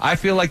so I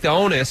feel like the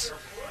onus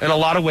in a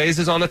lot of ways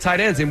is on the tight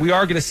ends. And we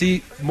are going to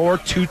see more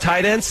two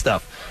tight end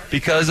stuff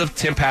because of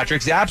Tim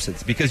Patrick's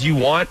absence, because you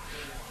want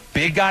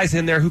big guys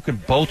in there who can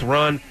both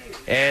run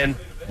and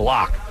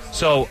block.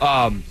 So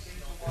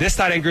this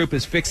tight end group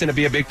is fixing to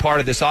be a big part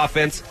of this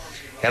offense.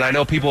 And I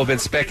know people have been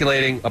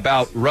speculating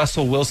about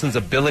Russell Wilson's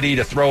ability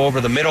to throw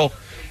over the middle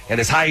and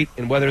his height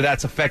and whether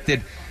that's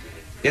affected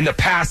in the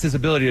past his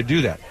ability to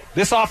do that.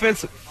 This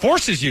offense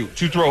forces you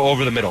to throw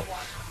over the middle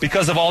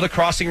because of all the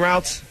crossing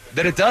routes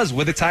that it does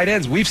with the tight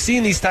ends. We've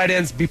seen these tight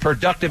ends be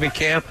productive in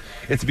camp.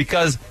 It's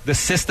because the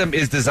system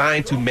is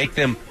designed to make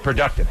them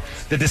productive.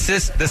 The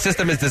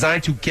system is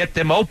designed to get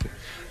them open.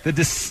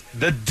 The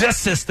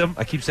system,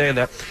 I keep saying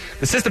that,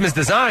 the system is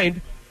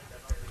designed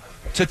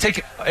to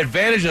take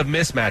advantage of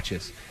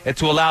mismatches and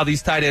to allow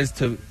these tight ends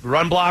to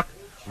run block,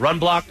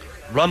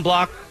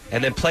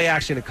 and then play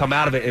action and come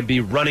out of it and be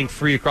running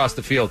free across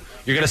the field.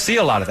 You're going to see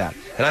a lot of that.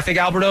 And I think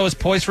Alberto is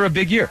poised for a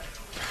big year.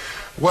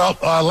 Well,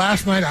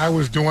 last night I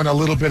was doing a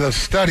little bit of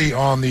study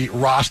on the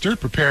roster,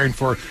 preparing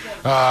for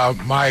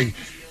my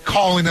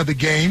calling of the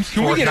games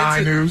for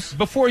 9 News.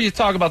 Before you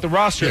talk about the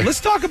roster, let's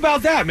talk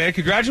about that, man.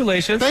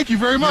 Congratulations. Thank you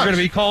very much. You're going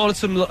to be calling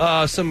some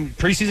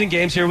preseason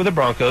games here with the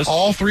Broncos.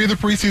 All 3 of the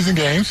preseason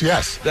games,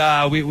 yes.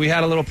 We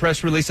had a little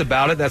press release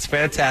about it. That's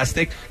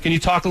fantastic. Can you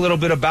talk a little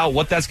bit about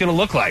what that's going to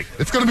look like?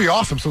 It's going to be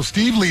awesome. So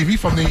Steve Levy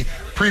from the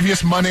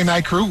previous Monday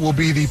Night Crew will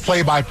be the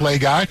play-by-play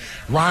guy.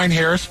 Ryan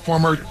Harris,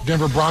 former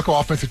Denver Bronco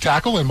offensive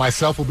tackle, and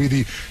myself will be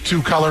the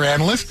 2 color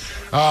analyst.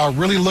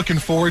 Really looking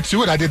forward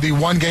to it. I did the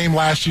one game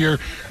last year,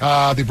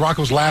 the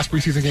Broncos' last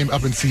preseason game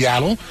up in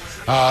Seattle.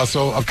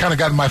 So I've kind of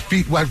gotten my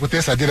feet wet with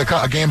this. I did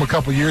a game a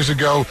couple years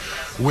ago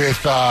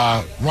with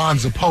Ron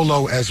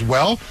Zappolo as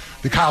well.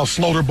 The Kyle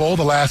Sloter Bowl,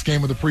 the last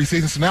game of the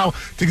preseason. So now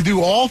to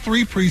do all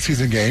 3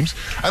 preseason games,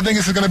 I think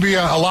this is going to be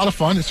a lot of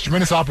fun. It's a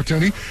tremendous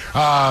opportunity.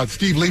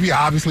 Steve Levy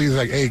obviously is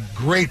like a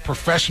great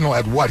professional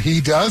at what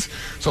he does.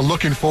 So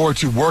looking forward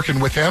to working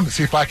with him to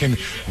see if I can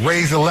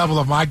raise the level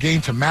of my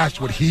game to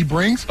match what he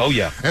brings. Oh,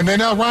 yeah. And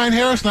then Ryan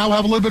Harris and I will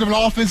have a little bit of an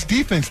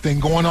offense-defense thing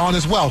going on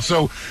as well.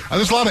 So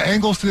there's a lot of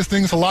angles to this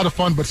thing. It's a lot of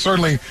fun, but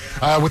certainly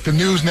with the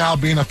news now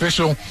being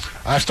official,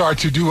 I started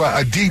to do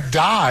a deep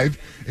dive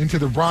into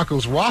the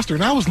Broncos roster.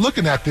 And I was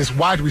looking at this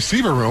wide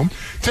receiver room.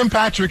 Tim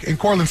Patrick and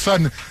Courtland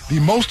Sutton, the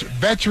most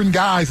veteran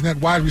guys in that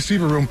wide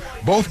receiver room,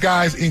 both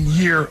guys in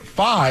year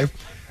 5.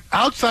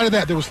 Outside of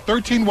that, there was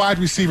 13 wide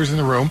receivers in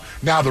the room.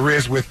 Now there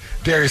is with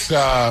Darius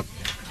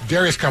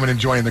coming and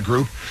joining the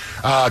group,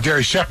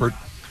 Darius Shepard.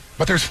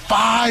 But there's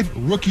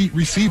 5 rookie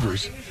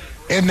receivers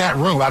in that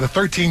room out of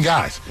 13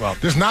 guys. Well,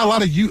 there's not a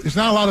lot of there's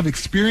not a lot of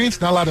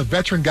experience, not a lot of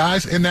veteran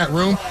guys in that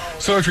room.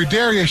 So if you're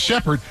Darius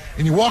Shepherd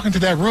and you walk into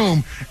that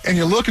room and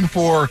you're looking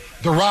for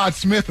the Rod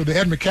Smith or the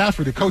Ed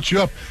McCaffrey to coach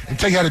you up and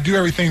tell you how to do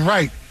everything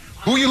right,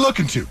 who are you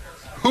looking to?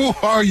 Who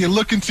are you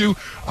looking to?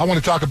 I want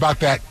to talk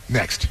about that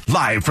next.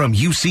 Live from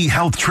UC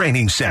Health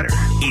Training Center,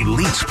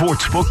 Elite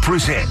Sportsbook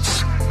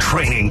presents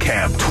Training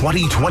Camp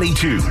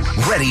 2022.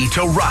 Ready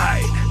to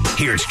ride.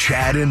 Here's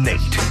Chad and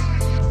Nate.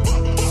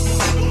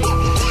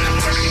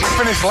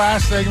 We finished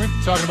last segment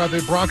talking about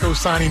the Broncos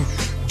signing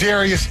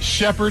Darius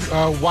Shepherd,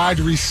 wide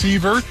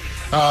receiver,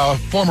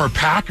 former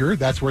Packer.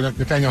 That's where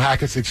Nathaniel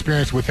Hackett's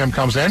experience with him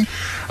comes in.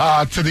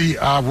 To the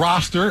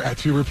roster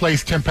to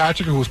replace Tim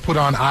Patrick, who was put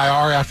on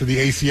IR after the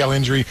ACL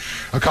injury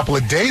a couple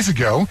of days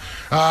ago.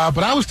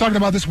 But I was talking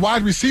about this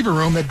wide receiver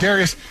room that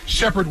Darius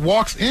Shepherd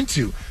walks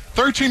into.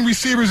 13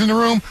 receivers in the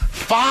room,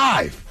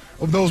 5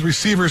 of those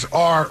receivers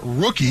are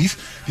rookies.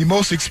 The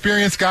most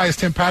experienced guy is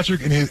Tim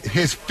Patrick in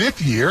his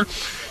 5th year.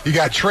 You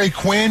got Trey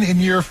Quinn in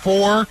year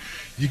 4.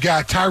 You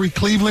got Tyree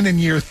Cleveland in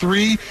year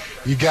 3.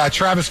 You got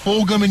Travis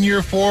Fulgham in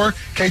year 4.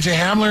 KJ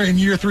Hamler in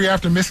year 3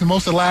 after missing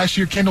most of last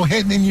year. Kendall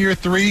Hinton in year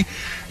 3.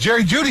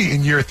 Jerry Jeudy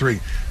in year 3.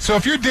 So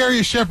if you're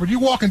Darius Shepherd, you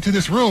walk into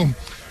this room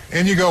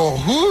and you go,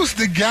 who's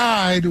the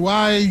guy do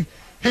I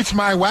hitch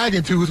my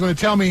wagon to who's going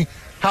to tell me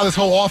how this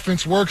whole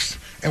offense works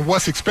and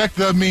what's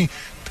expected of me?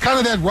 Kind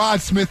of that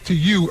Rod Smith to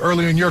you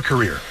earlier in your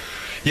career.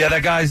 Yeah,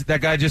 that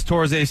guy just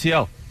tore his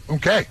ACL.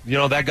 Okay. You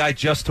know, that guy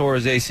just tore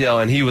his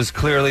ACL, and he was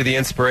clearly the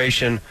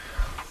inspiration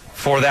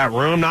for that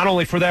room. Not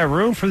only for that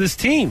room, for this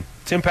team.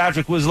 Tim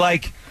Patrick was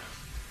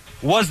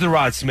the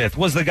Rod Smith,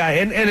 was the guy.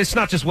 And it's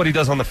not just what he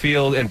does on the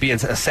field and being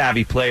a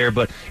savvy player,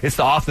 but it's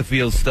the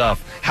off-the-field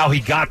stuff, how he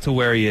got to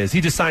where he is.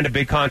 He just signed a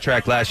big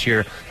contract last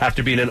year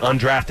after being an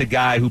undrafted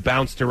guy who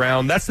bounced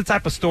around. That's the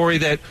type of story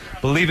that,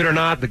 believe it or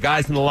not, the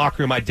guys in the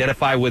locker room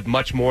identify with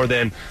much more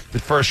than the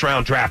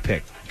first-round draft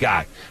pick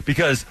guy.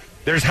 Because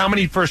there's how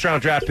many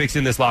first-round draft picks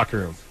in this locker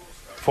room?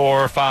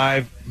 4 or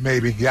 5?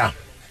 Maybe, yeah.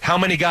 How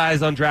many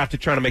guys undrafted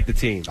trying to make the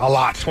team? A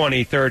lot.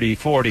 20, 30,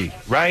 40,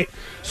 right?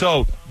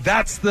 So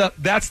that's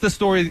the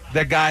story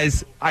that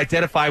guys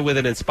identify with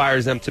and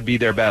inspires them to be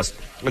their best.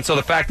 And so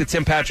the fact that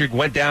Tim Patrick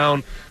went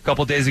down a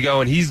couple days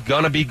ago and he's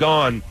going to be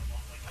gone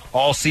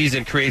all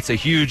season creates a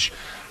huge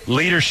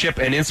leadership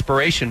and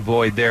inspiration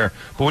void there.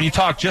 But when you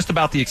talk just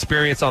about the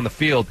experience on the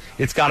field,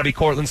 it's got to be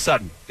Courtland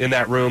Sutton in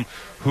that room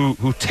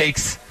who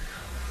takes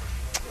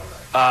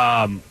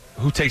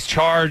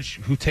charge,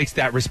 who takes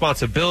that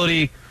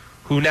responsibility,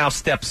 who now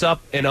steps up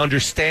and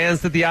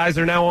understands that the eyes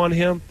are now on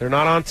him. They're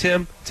not on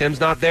Tim. Tim's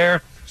not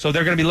there. So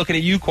they're going to be looking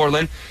at you,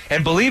 Courtland.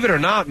 And believe it or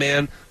not,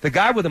 man, the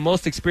guy with the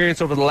most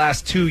experience over the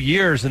last 2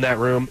 years in that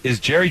room is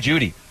Jerry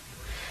Jeudy.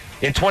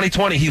 In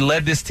 2020, he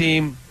led this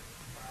team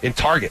in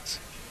targets.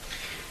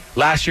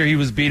 Last year, he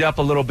was beat up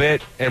a little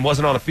bit and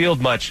wasn't on the field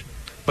much.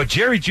 But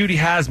Jerry Jeudy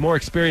has more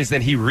experience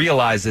than he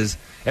realizes.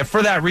 And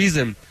for that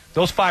reason,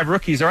 those 5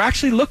 rookies are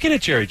actually looking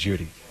at Jerry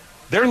Jeudy.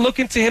 They're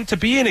looking to him to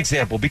be an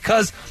example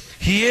because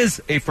he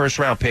is a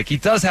first-round pick. He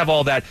does have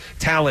all that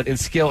talent and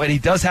skill, and he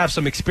does have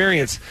some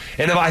experience.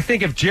 And I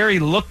think if Jerry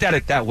looked at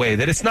it that way,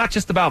 that it's not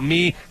just about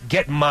me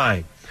getting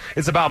mine.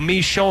 It's about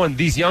me showing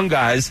these young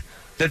guys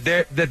that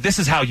this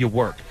is how you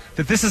work,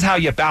 that this is how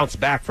you bounce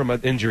back from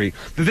an injury,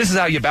 that this is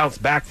how you bounce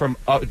back from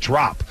a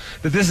drop,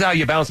 that this is how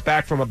you bounce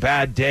back from a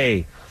bad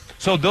day.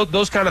 So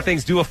those kind of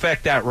things do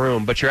affect that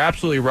room. But you're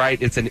absolutely right.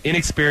 It's an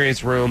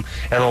inexperienced room,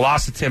 and the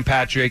loss of Tim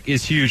Patrick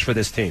is huge for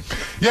this team.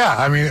 Yeah,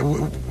 I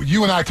mean,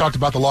 you and I talked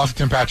about the loss of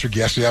Tim Patrick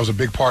yesterday. That was a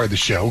big part of the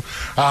show.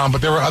 But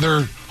there were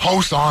other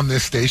hosts on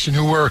this station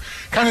who were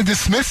kind of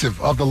dismissive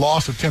of the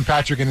loss of Tim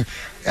Patrick and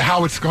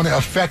how it's going to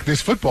affect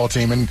this football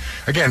team. And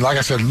again, like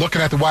I said,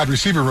 looking at the wide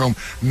receiver room,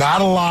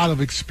 not a lot of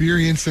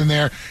experience in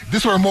there. If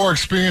this were a more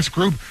experienced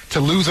group,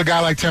 to lose a guy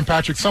like Tim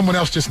Patrick, someone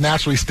else just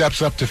naturally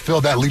steps up to fill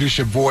that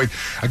leadership void.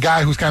 A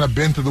guy who's kind of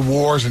been through the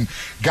wars and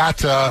got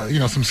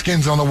some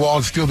skins on the wall,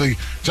 to steal the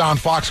John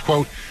Fox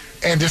quote,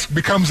 and just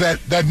becomes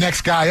that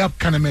next guy up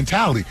kind of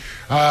mentality.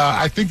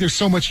 I think there's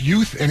so much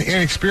youth and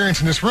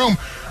inexperience in this room.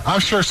 I'm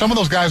sure some of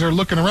those guys are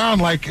looking around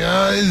like,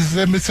 is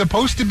it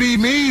supposed to be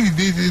me?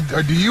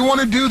 Do you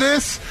want to do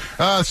this?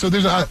 So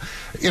there's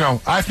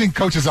I think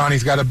Coach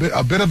Azzanni's got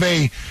a bit of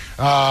a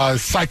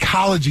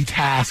psychology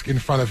task in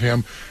front of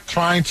him,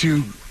 trying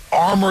to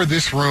armor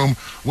this room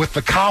with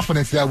the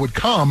confidence that would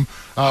come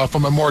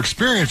from a more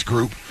experienced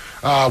group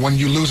when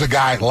you lose a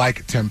guy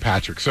like Tim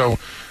Patrick. So,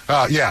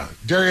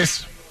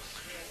 Darius.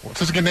 What's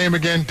his name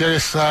again?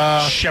 Darius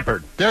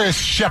Shepherd. Darius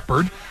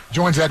Shepherd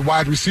joins that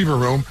wide receiver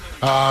room,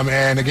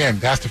 and again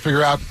has to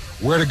figure out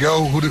where to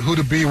go, who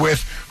to be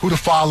with, who to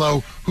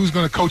follow, who's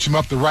going to coach him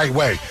up the right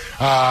way.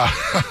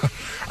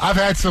 I've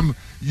had some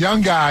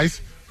young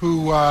guys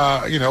who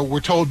were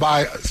told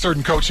by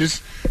certain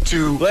coaches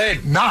to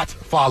not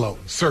follow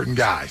certain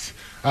guys.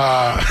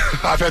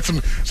 I've had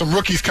some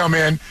rookies come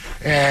in,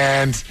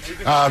 and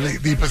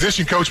the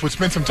position coach would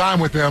spend some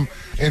time with them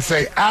and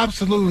say,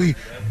 absolutely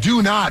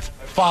do not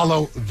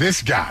follow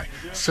this guy.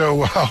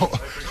 So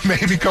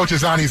maybe Coach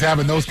Azzanni's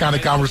having those kind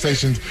of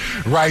conversations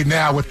right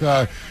now with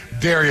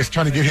Darius,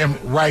 trying to get him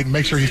right and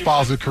make sure he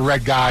follows the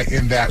correct guy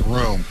in that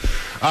room.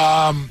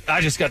 I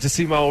just got to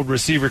see my old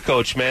receiver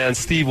coach, man,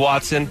 Steve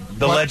Watson,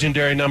 the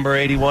legendary number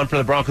 81 for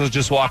the Broncos,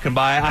 just walking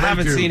by. I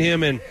haven't seen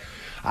him in,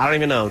 I don't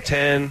even know,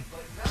 10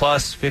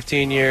 plus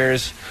 15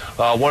 years.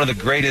 One of the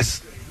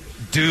greatest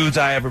dudes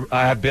I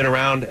have been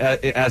around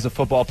as a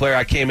football player.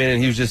 I came in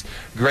and he was just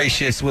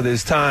gracious with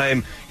his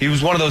time. He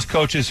was one of those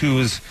coaches who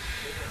was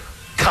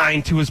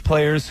kind to his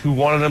players, who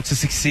wanted them to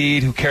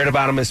succeed, who cared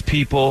about them as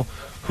people,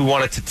 who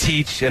wanted to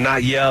teach and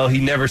not yell. He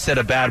never said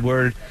a bad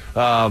word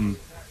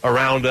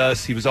around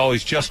us. He was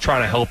always just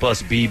trying to help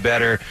us be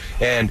better.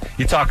 And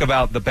you talk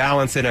about the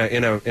balance in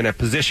a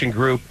position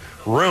group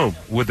room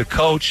with the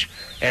coach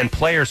and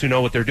players who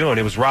know what they're doing.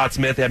 It was Rod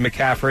Smith, Ed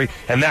McCaffrey,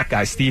 and that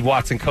guy, Steve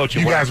Watson,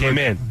 coaching when I came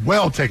in.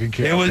 Well taken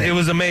care of. It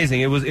was amazing.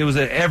 It was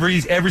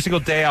every single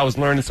day I was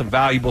learning some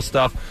valuable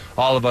stuff.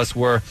 All of us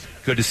were.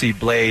 Good to see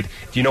Blade.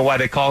 Do you know why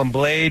they call him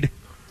Blade?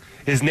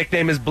 His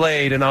nickname is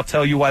Blade, and I'll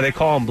tell you why they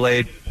call him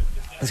Blade.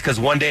 It's because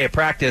one day at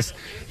practice,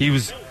 he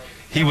was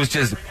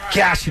just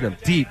gashing him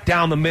deep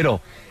down the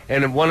middle.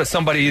 And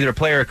somebody, either a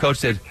player or a coach,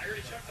 said,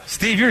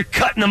 "Steve, you're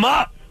cutting him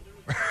up.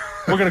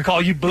 We're going to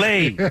call you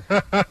Blade."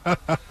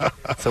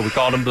 So we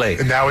called him Blade.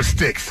 And now it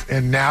sticks.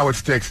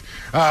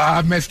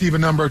 I've met Steve a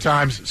number of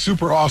times.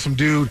 Super awesome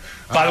dude.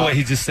 By the way,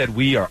 he just said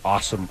we are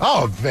awesome.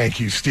 Oh, thank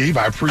you, Steve.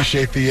 I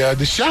appreciate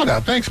the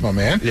shout-out. Thanks, my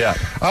man.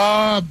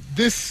 Yeah.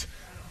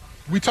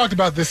 We talked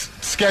about this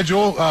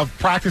schedule of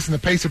practice and the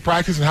pace of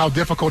practice and how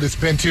difficult it's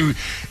been to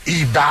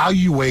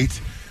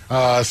evaluate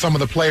some of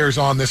the players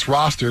on this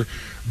roster.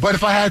 But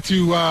if I had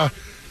to,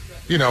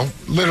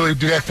 literally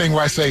do that thing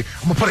where I say,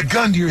 I'm going to put a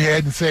gun to your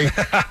head and say,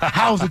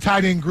 how's the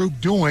tight end group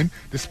doing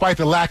despite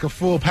the lack of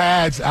full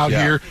pads out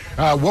here?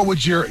 What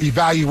would your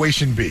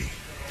evaluation be?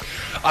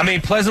 I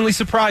mean, pleasantly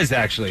surprised,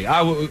 actually.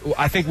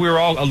 I think we were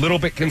all a little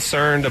bit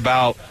concerned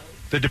about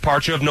the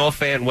departure of Noah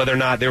Fant and whether or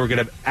not they were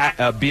going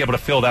to be able to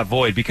fill that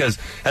void. Because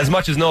as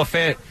much as Noah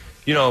Fant,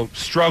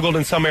 struggled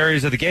in some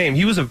areas of the game,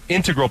 he was an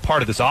integral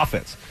part of this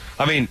offense.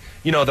 I mean,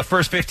 the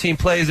first 15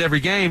 plays every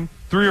game,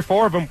 3 or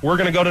 4 of them were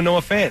going to go to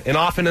Noah Fant. And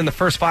often in the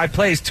first 5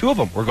 plays, 2 of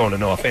them were going to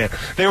Noah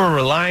Fant. They were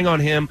relying on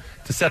him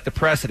to set the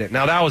precedent.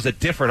 Now, that was a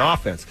different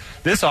offense.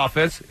 This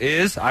offense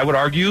is, I would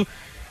argue,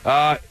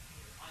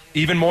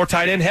 even more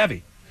tight end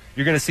heavy.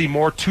 You're going to see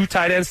more 2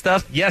 tight end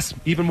stuff. Yes,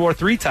 even more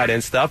 3 tight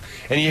end stuff.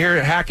 And you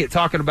hear Hackett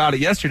talking about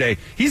it yesterday.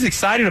 He's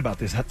excited about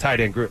this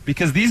tight end group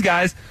because these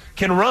guys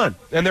can run,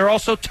 and they're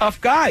also tough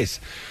guys.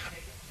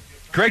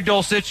 Greg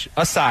Dulcich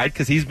aside,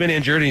 because he's been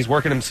injured and he's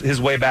working his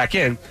way back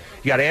in.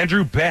 You got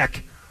Andrew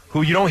Beck,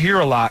 who you don't hear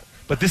a lot,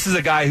 but this is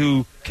a guy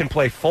who can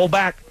play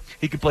fullback.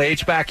 He can play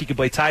H-back. He can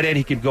play tight end.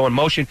 He can go in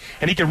motion,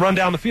 and he can run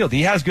down the field.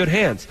 He has good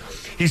hands.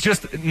 He's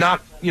just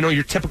not,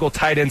 your typical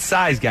tight end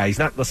size guy. He's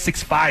not the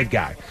 6'5"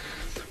 guy.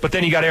 But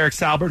then you got Eric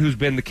Salbert, who's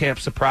been the camp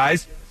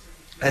surprise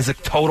as a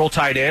total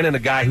tight end and a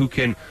guy who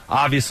can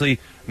obviously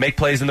make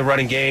plays in the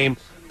running game,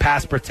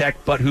 pass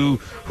protect, but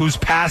whose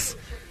pass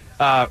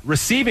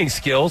receiving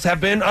skills have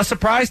been a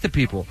surprise to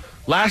people.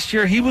 Last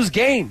year, he was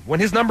game.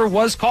 When his number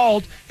was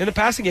called in the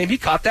passing game, he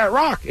caught that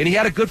rock, and he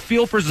had a good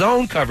feel for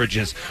zone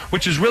coverages,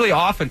 which is really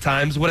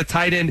oftentimes what a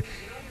tight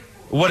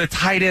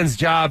end's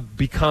job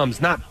becomes.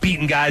 Not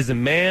beating guys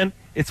in man.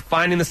 It's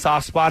finding the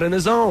soft spot in the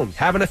zone,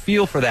 having a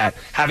feel for that,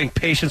 having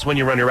patience when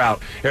you run your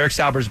route. Eric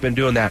Salbert's been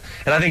doing that.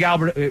 And I think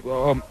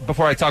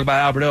before I talk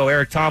about Alberto,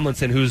 Eric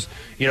Tomlinson, who's,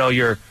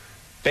 you're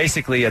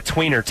basically a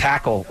tweener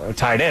tackle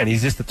tight end.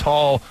 He's just a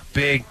tall,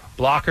 big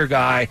blocker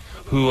guy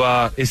who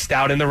is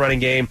stout in the running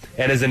game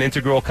and is an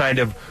integral kind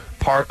of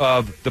part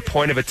of the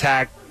point of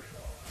attack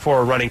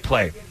for a running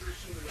play.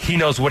 He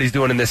knows what he's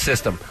doing in this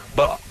system.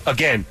 But,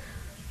 again,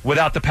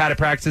 without the padded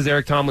practices,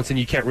 Eric Tomlinson,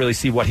 you can't really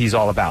see what he's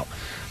all about.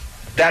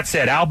 That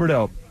said,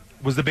 Alberto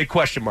was the big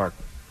question mark.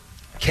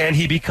 Can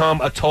he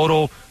become a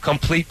total,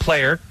 complete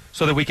player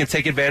so that we can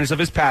take advantage of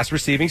his pass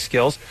receiving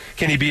skills?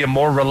 Can he be a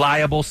more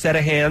reliable set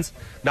of hands,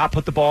 not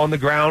put the ball on the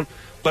ground,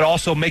 but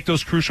also make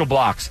those crucial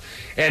blocks?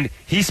 And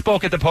he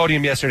spoke at the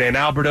podium yesterday, and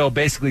Alberto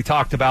basically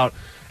talked about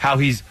how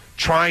he's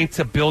trying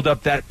to build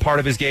up that part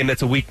of his game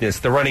that's a weakness,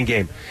 the running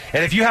game.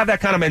 And if you have that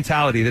kind of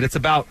mentality, that it's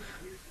about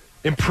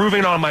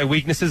improving on my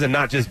weaknesses and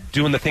not just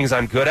doing the things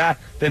I'm good at,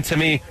 then to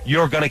me,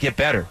 you're going to get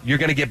better. You're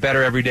going to get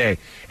better every day.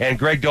 And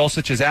Greg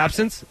Dulcich's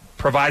absence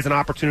provides an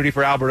opportunity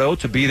for Alberto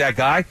to be that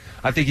guy.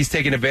 I think he's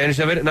taking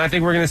advantage of it, and I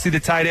think we're going to see the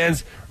tight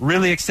ends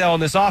really excel in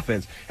this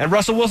offense. And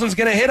Russell Wilson's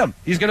going to hit him.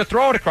 He's going to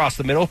throw it across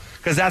the middle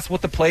because that's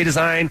what the play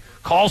design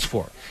calls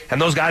for.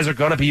 And those guys are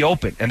going to be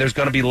open, and there's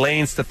going to be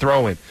lanes to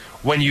throw in.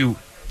 When you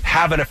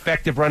have an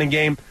effective running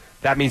game,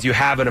 that means you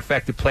have an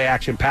effective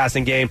play-action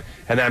passing game,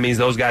 and that means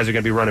those guys are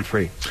going to be running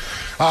free.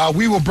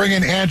 We will bring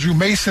in Andrew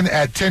Mason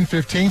at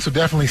 10:15, so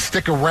definitely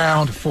stick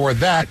around for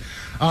that.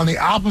 On the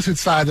opposite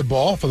side of the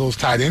ball for those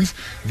tight ends,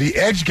 the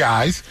edge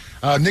guys,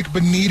 Nick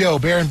Bonito,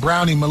 Baron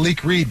Browning,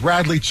 Malik Reed,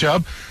 Bradley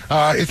Chubb.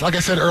 It's like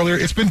I said earlier,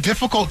 it's been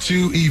difficult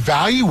to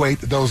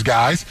evaluate those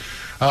guys.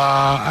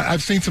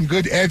 I've seen some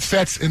good edge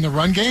sets in the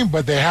run game,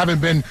 but they haven't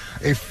been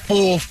a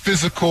full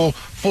physical,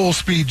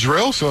 full-speed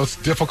drill, so it's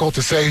difficult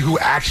to say who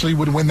actually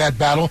would win that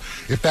battle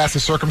if that's the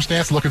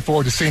circumstance. Looking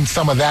forward to seeing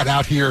some of that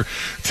out here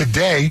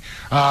today.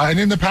 And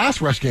in the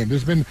pass rush game,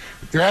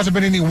 there hasn't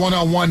been any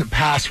one-on-one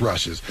pass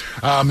rushes.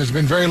 There's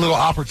been very little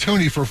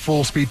opportunity for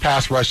full-speed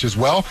pass rush as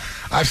well.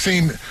 I've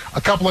seen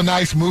a couple of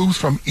nice moves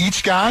from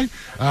each guy,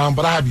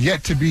 but I have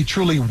yet to be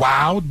truly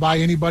wowed by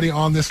anybody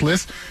on this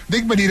list.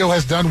 Nick Benito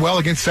has done well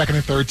against second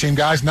and third team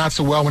guys, not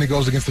so well when he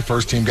goes against the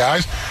first team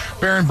guys.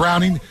 Baron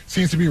Browning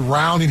seems to be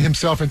rounding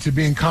himself into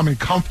becoming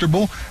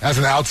comfortable as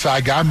an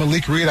outside guy.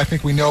 Malik Reed, I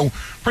think we know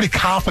pretty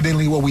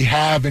confidently what we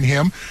have in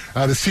him.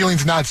 The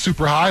ceiling's not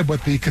super high,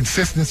 but the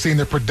consistency and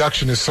the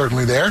production is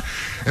certainly there.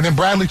 And then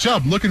Bradley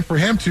Chubb, looking for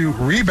him to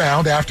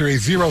rebound after a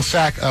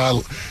 0-sack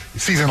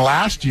season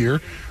last year.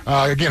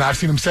 Again, I've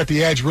seen him set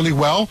the edge really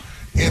well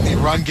in the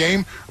run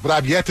game, but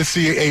I've yet to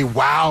see a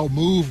wow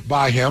move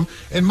by him.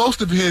 And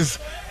most of his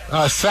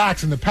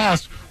sacks in the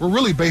past were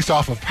really based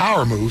off of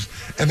power moves,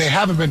 and they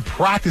haven't been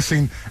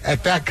practicing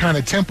at that kind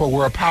of tempo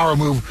where a power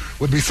move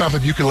would be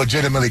something you could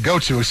legitimately go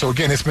to. So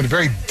again, it's been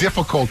very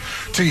difficult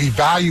to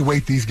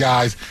evaluate these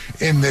guys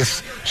in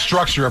this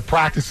structure of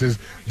practices.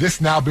 This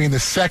now being the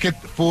second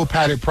full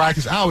padded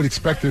practice, I would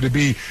expect there to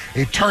be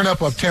a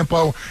turn-up of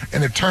tempo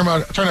and a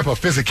turn-up of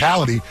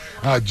physicality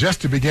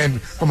just to begin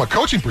from a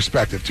coaching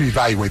perspective to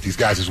evaluate these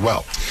guys as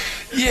well.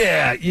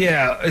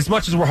 Yeah. As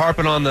much as we're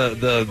harping on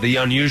the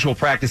unusual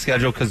practice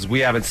schedule because we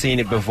haven't seen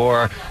it before,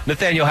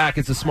 Nathaniel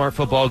Hackett's a smart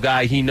football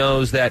guy. He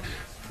knows that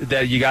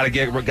you got to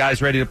get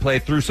guys ready to play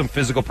through some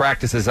physical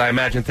practices. I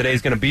imagine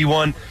today's going to be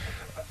one.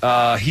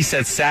 He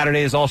said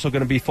Saturday is also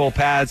going to be full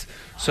pads.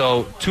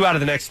 So 2 out of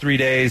the next 3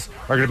 days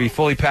are going to be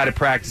fully padded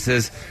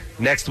practices.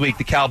 Next week,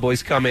 the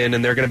Cowboys come in,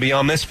 and they're going to be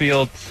on this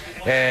field.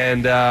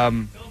 And,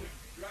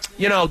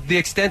 the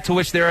extent to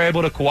which they're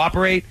able to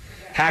cooperate,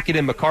 Hackett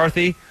and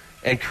McCarthy,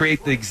 and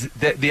create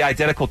the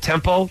identical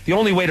tempo, the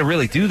only way to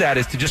really do that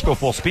is to just go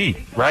full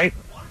speed, right?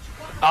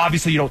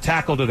 Obviously, you don't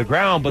tackle to the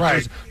ground, but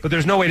right.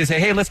 there's no way to say,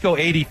 hey, let's go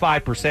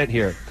 85%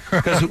 here.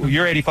 Because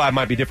your 85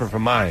 might be different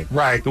from mine.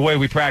 Right. The way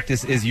we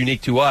practice is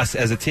unique to us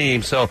as a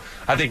team. So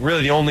I think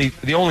really the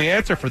only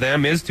answer for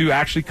them is to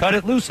actually cut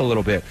it loose a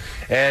little bit.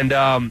 And,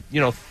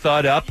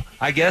 thud up,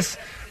 I guess,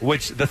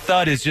 which the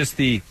thud is just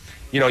you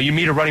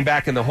meet a running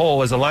back in the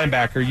hole as a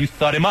linebacker, you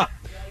thud him up.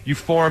 You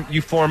form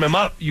him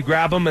up, you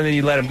grab him, and then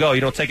you let him go.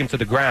 You don't take him to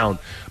the ground.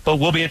 But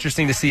will be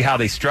interesting to see how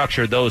they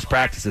structure those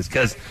practices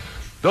because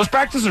those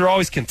practices are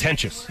always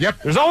contentious.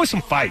 Yep. There's always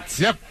some fights.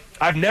 Yep.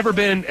 I've never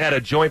been at a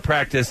joint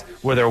practice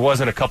where there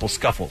wasn't a couple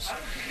scuffles.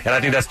 And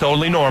I think that's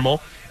totally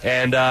normal,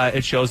 and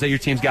it shows that your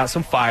team's got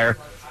some fire.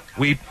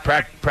 We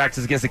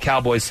practiced against the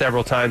Cowboys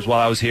several times while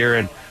I was here,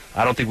 and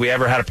I don't think we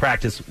ever had a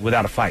practice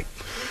without a fight.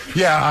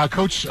 Yeah,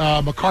 Coach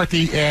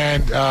McCarthy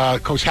and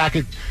Coach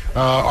Hackett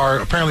are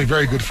apparently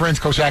very good friends.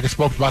 Coach Hackett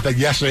spoke about that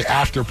yesterday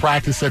after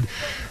practice, said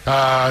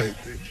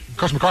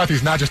Coach McCarthy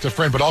is not just a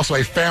friend, but also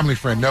a family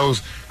friend,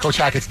 knows Coach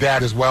Hackett's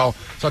dad as well.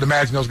 So I'd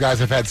imagine those guys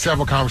have had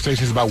several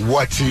conversations about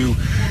what to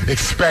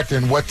expect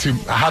and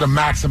how to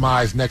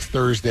maximize next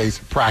Thursday's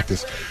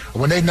practice.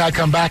 When Nate and I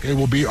come back, it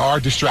will be our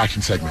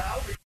distraction segment.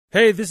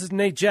 Hey, this is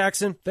Nate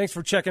Jackson. Thanks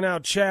for checking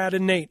out Chad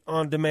and Nate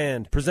on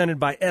Demand, presented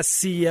by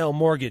SCL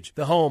Mortgage,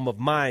 the home of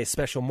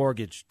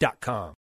myspecialmortgage.com.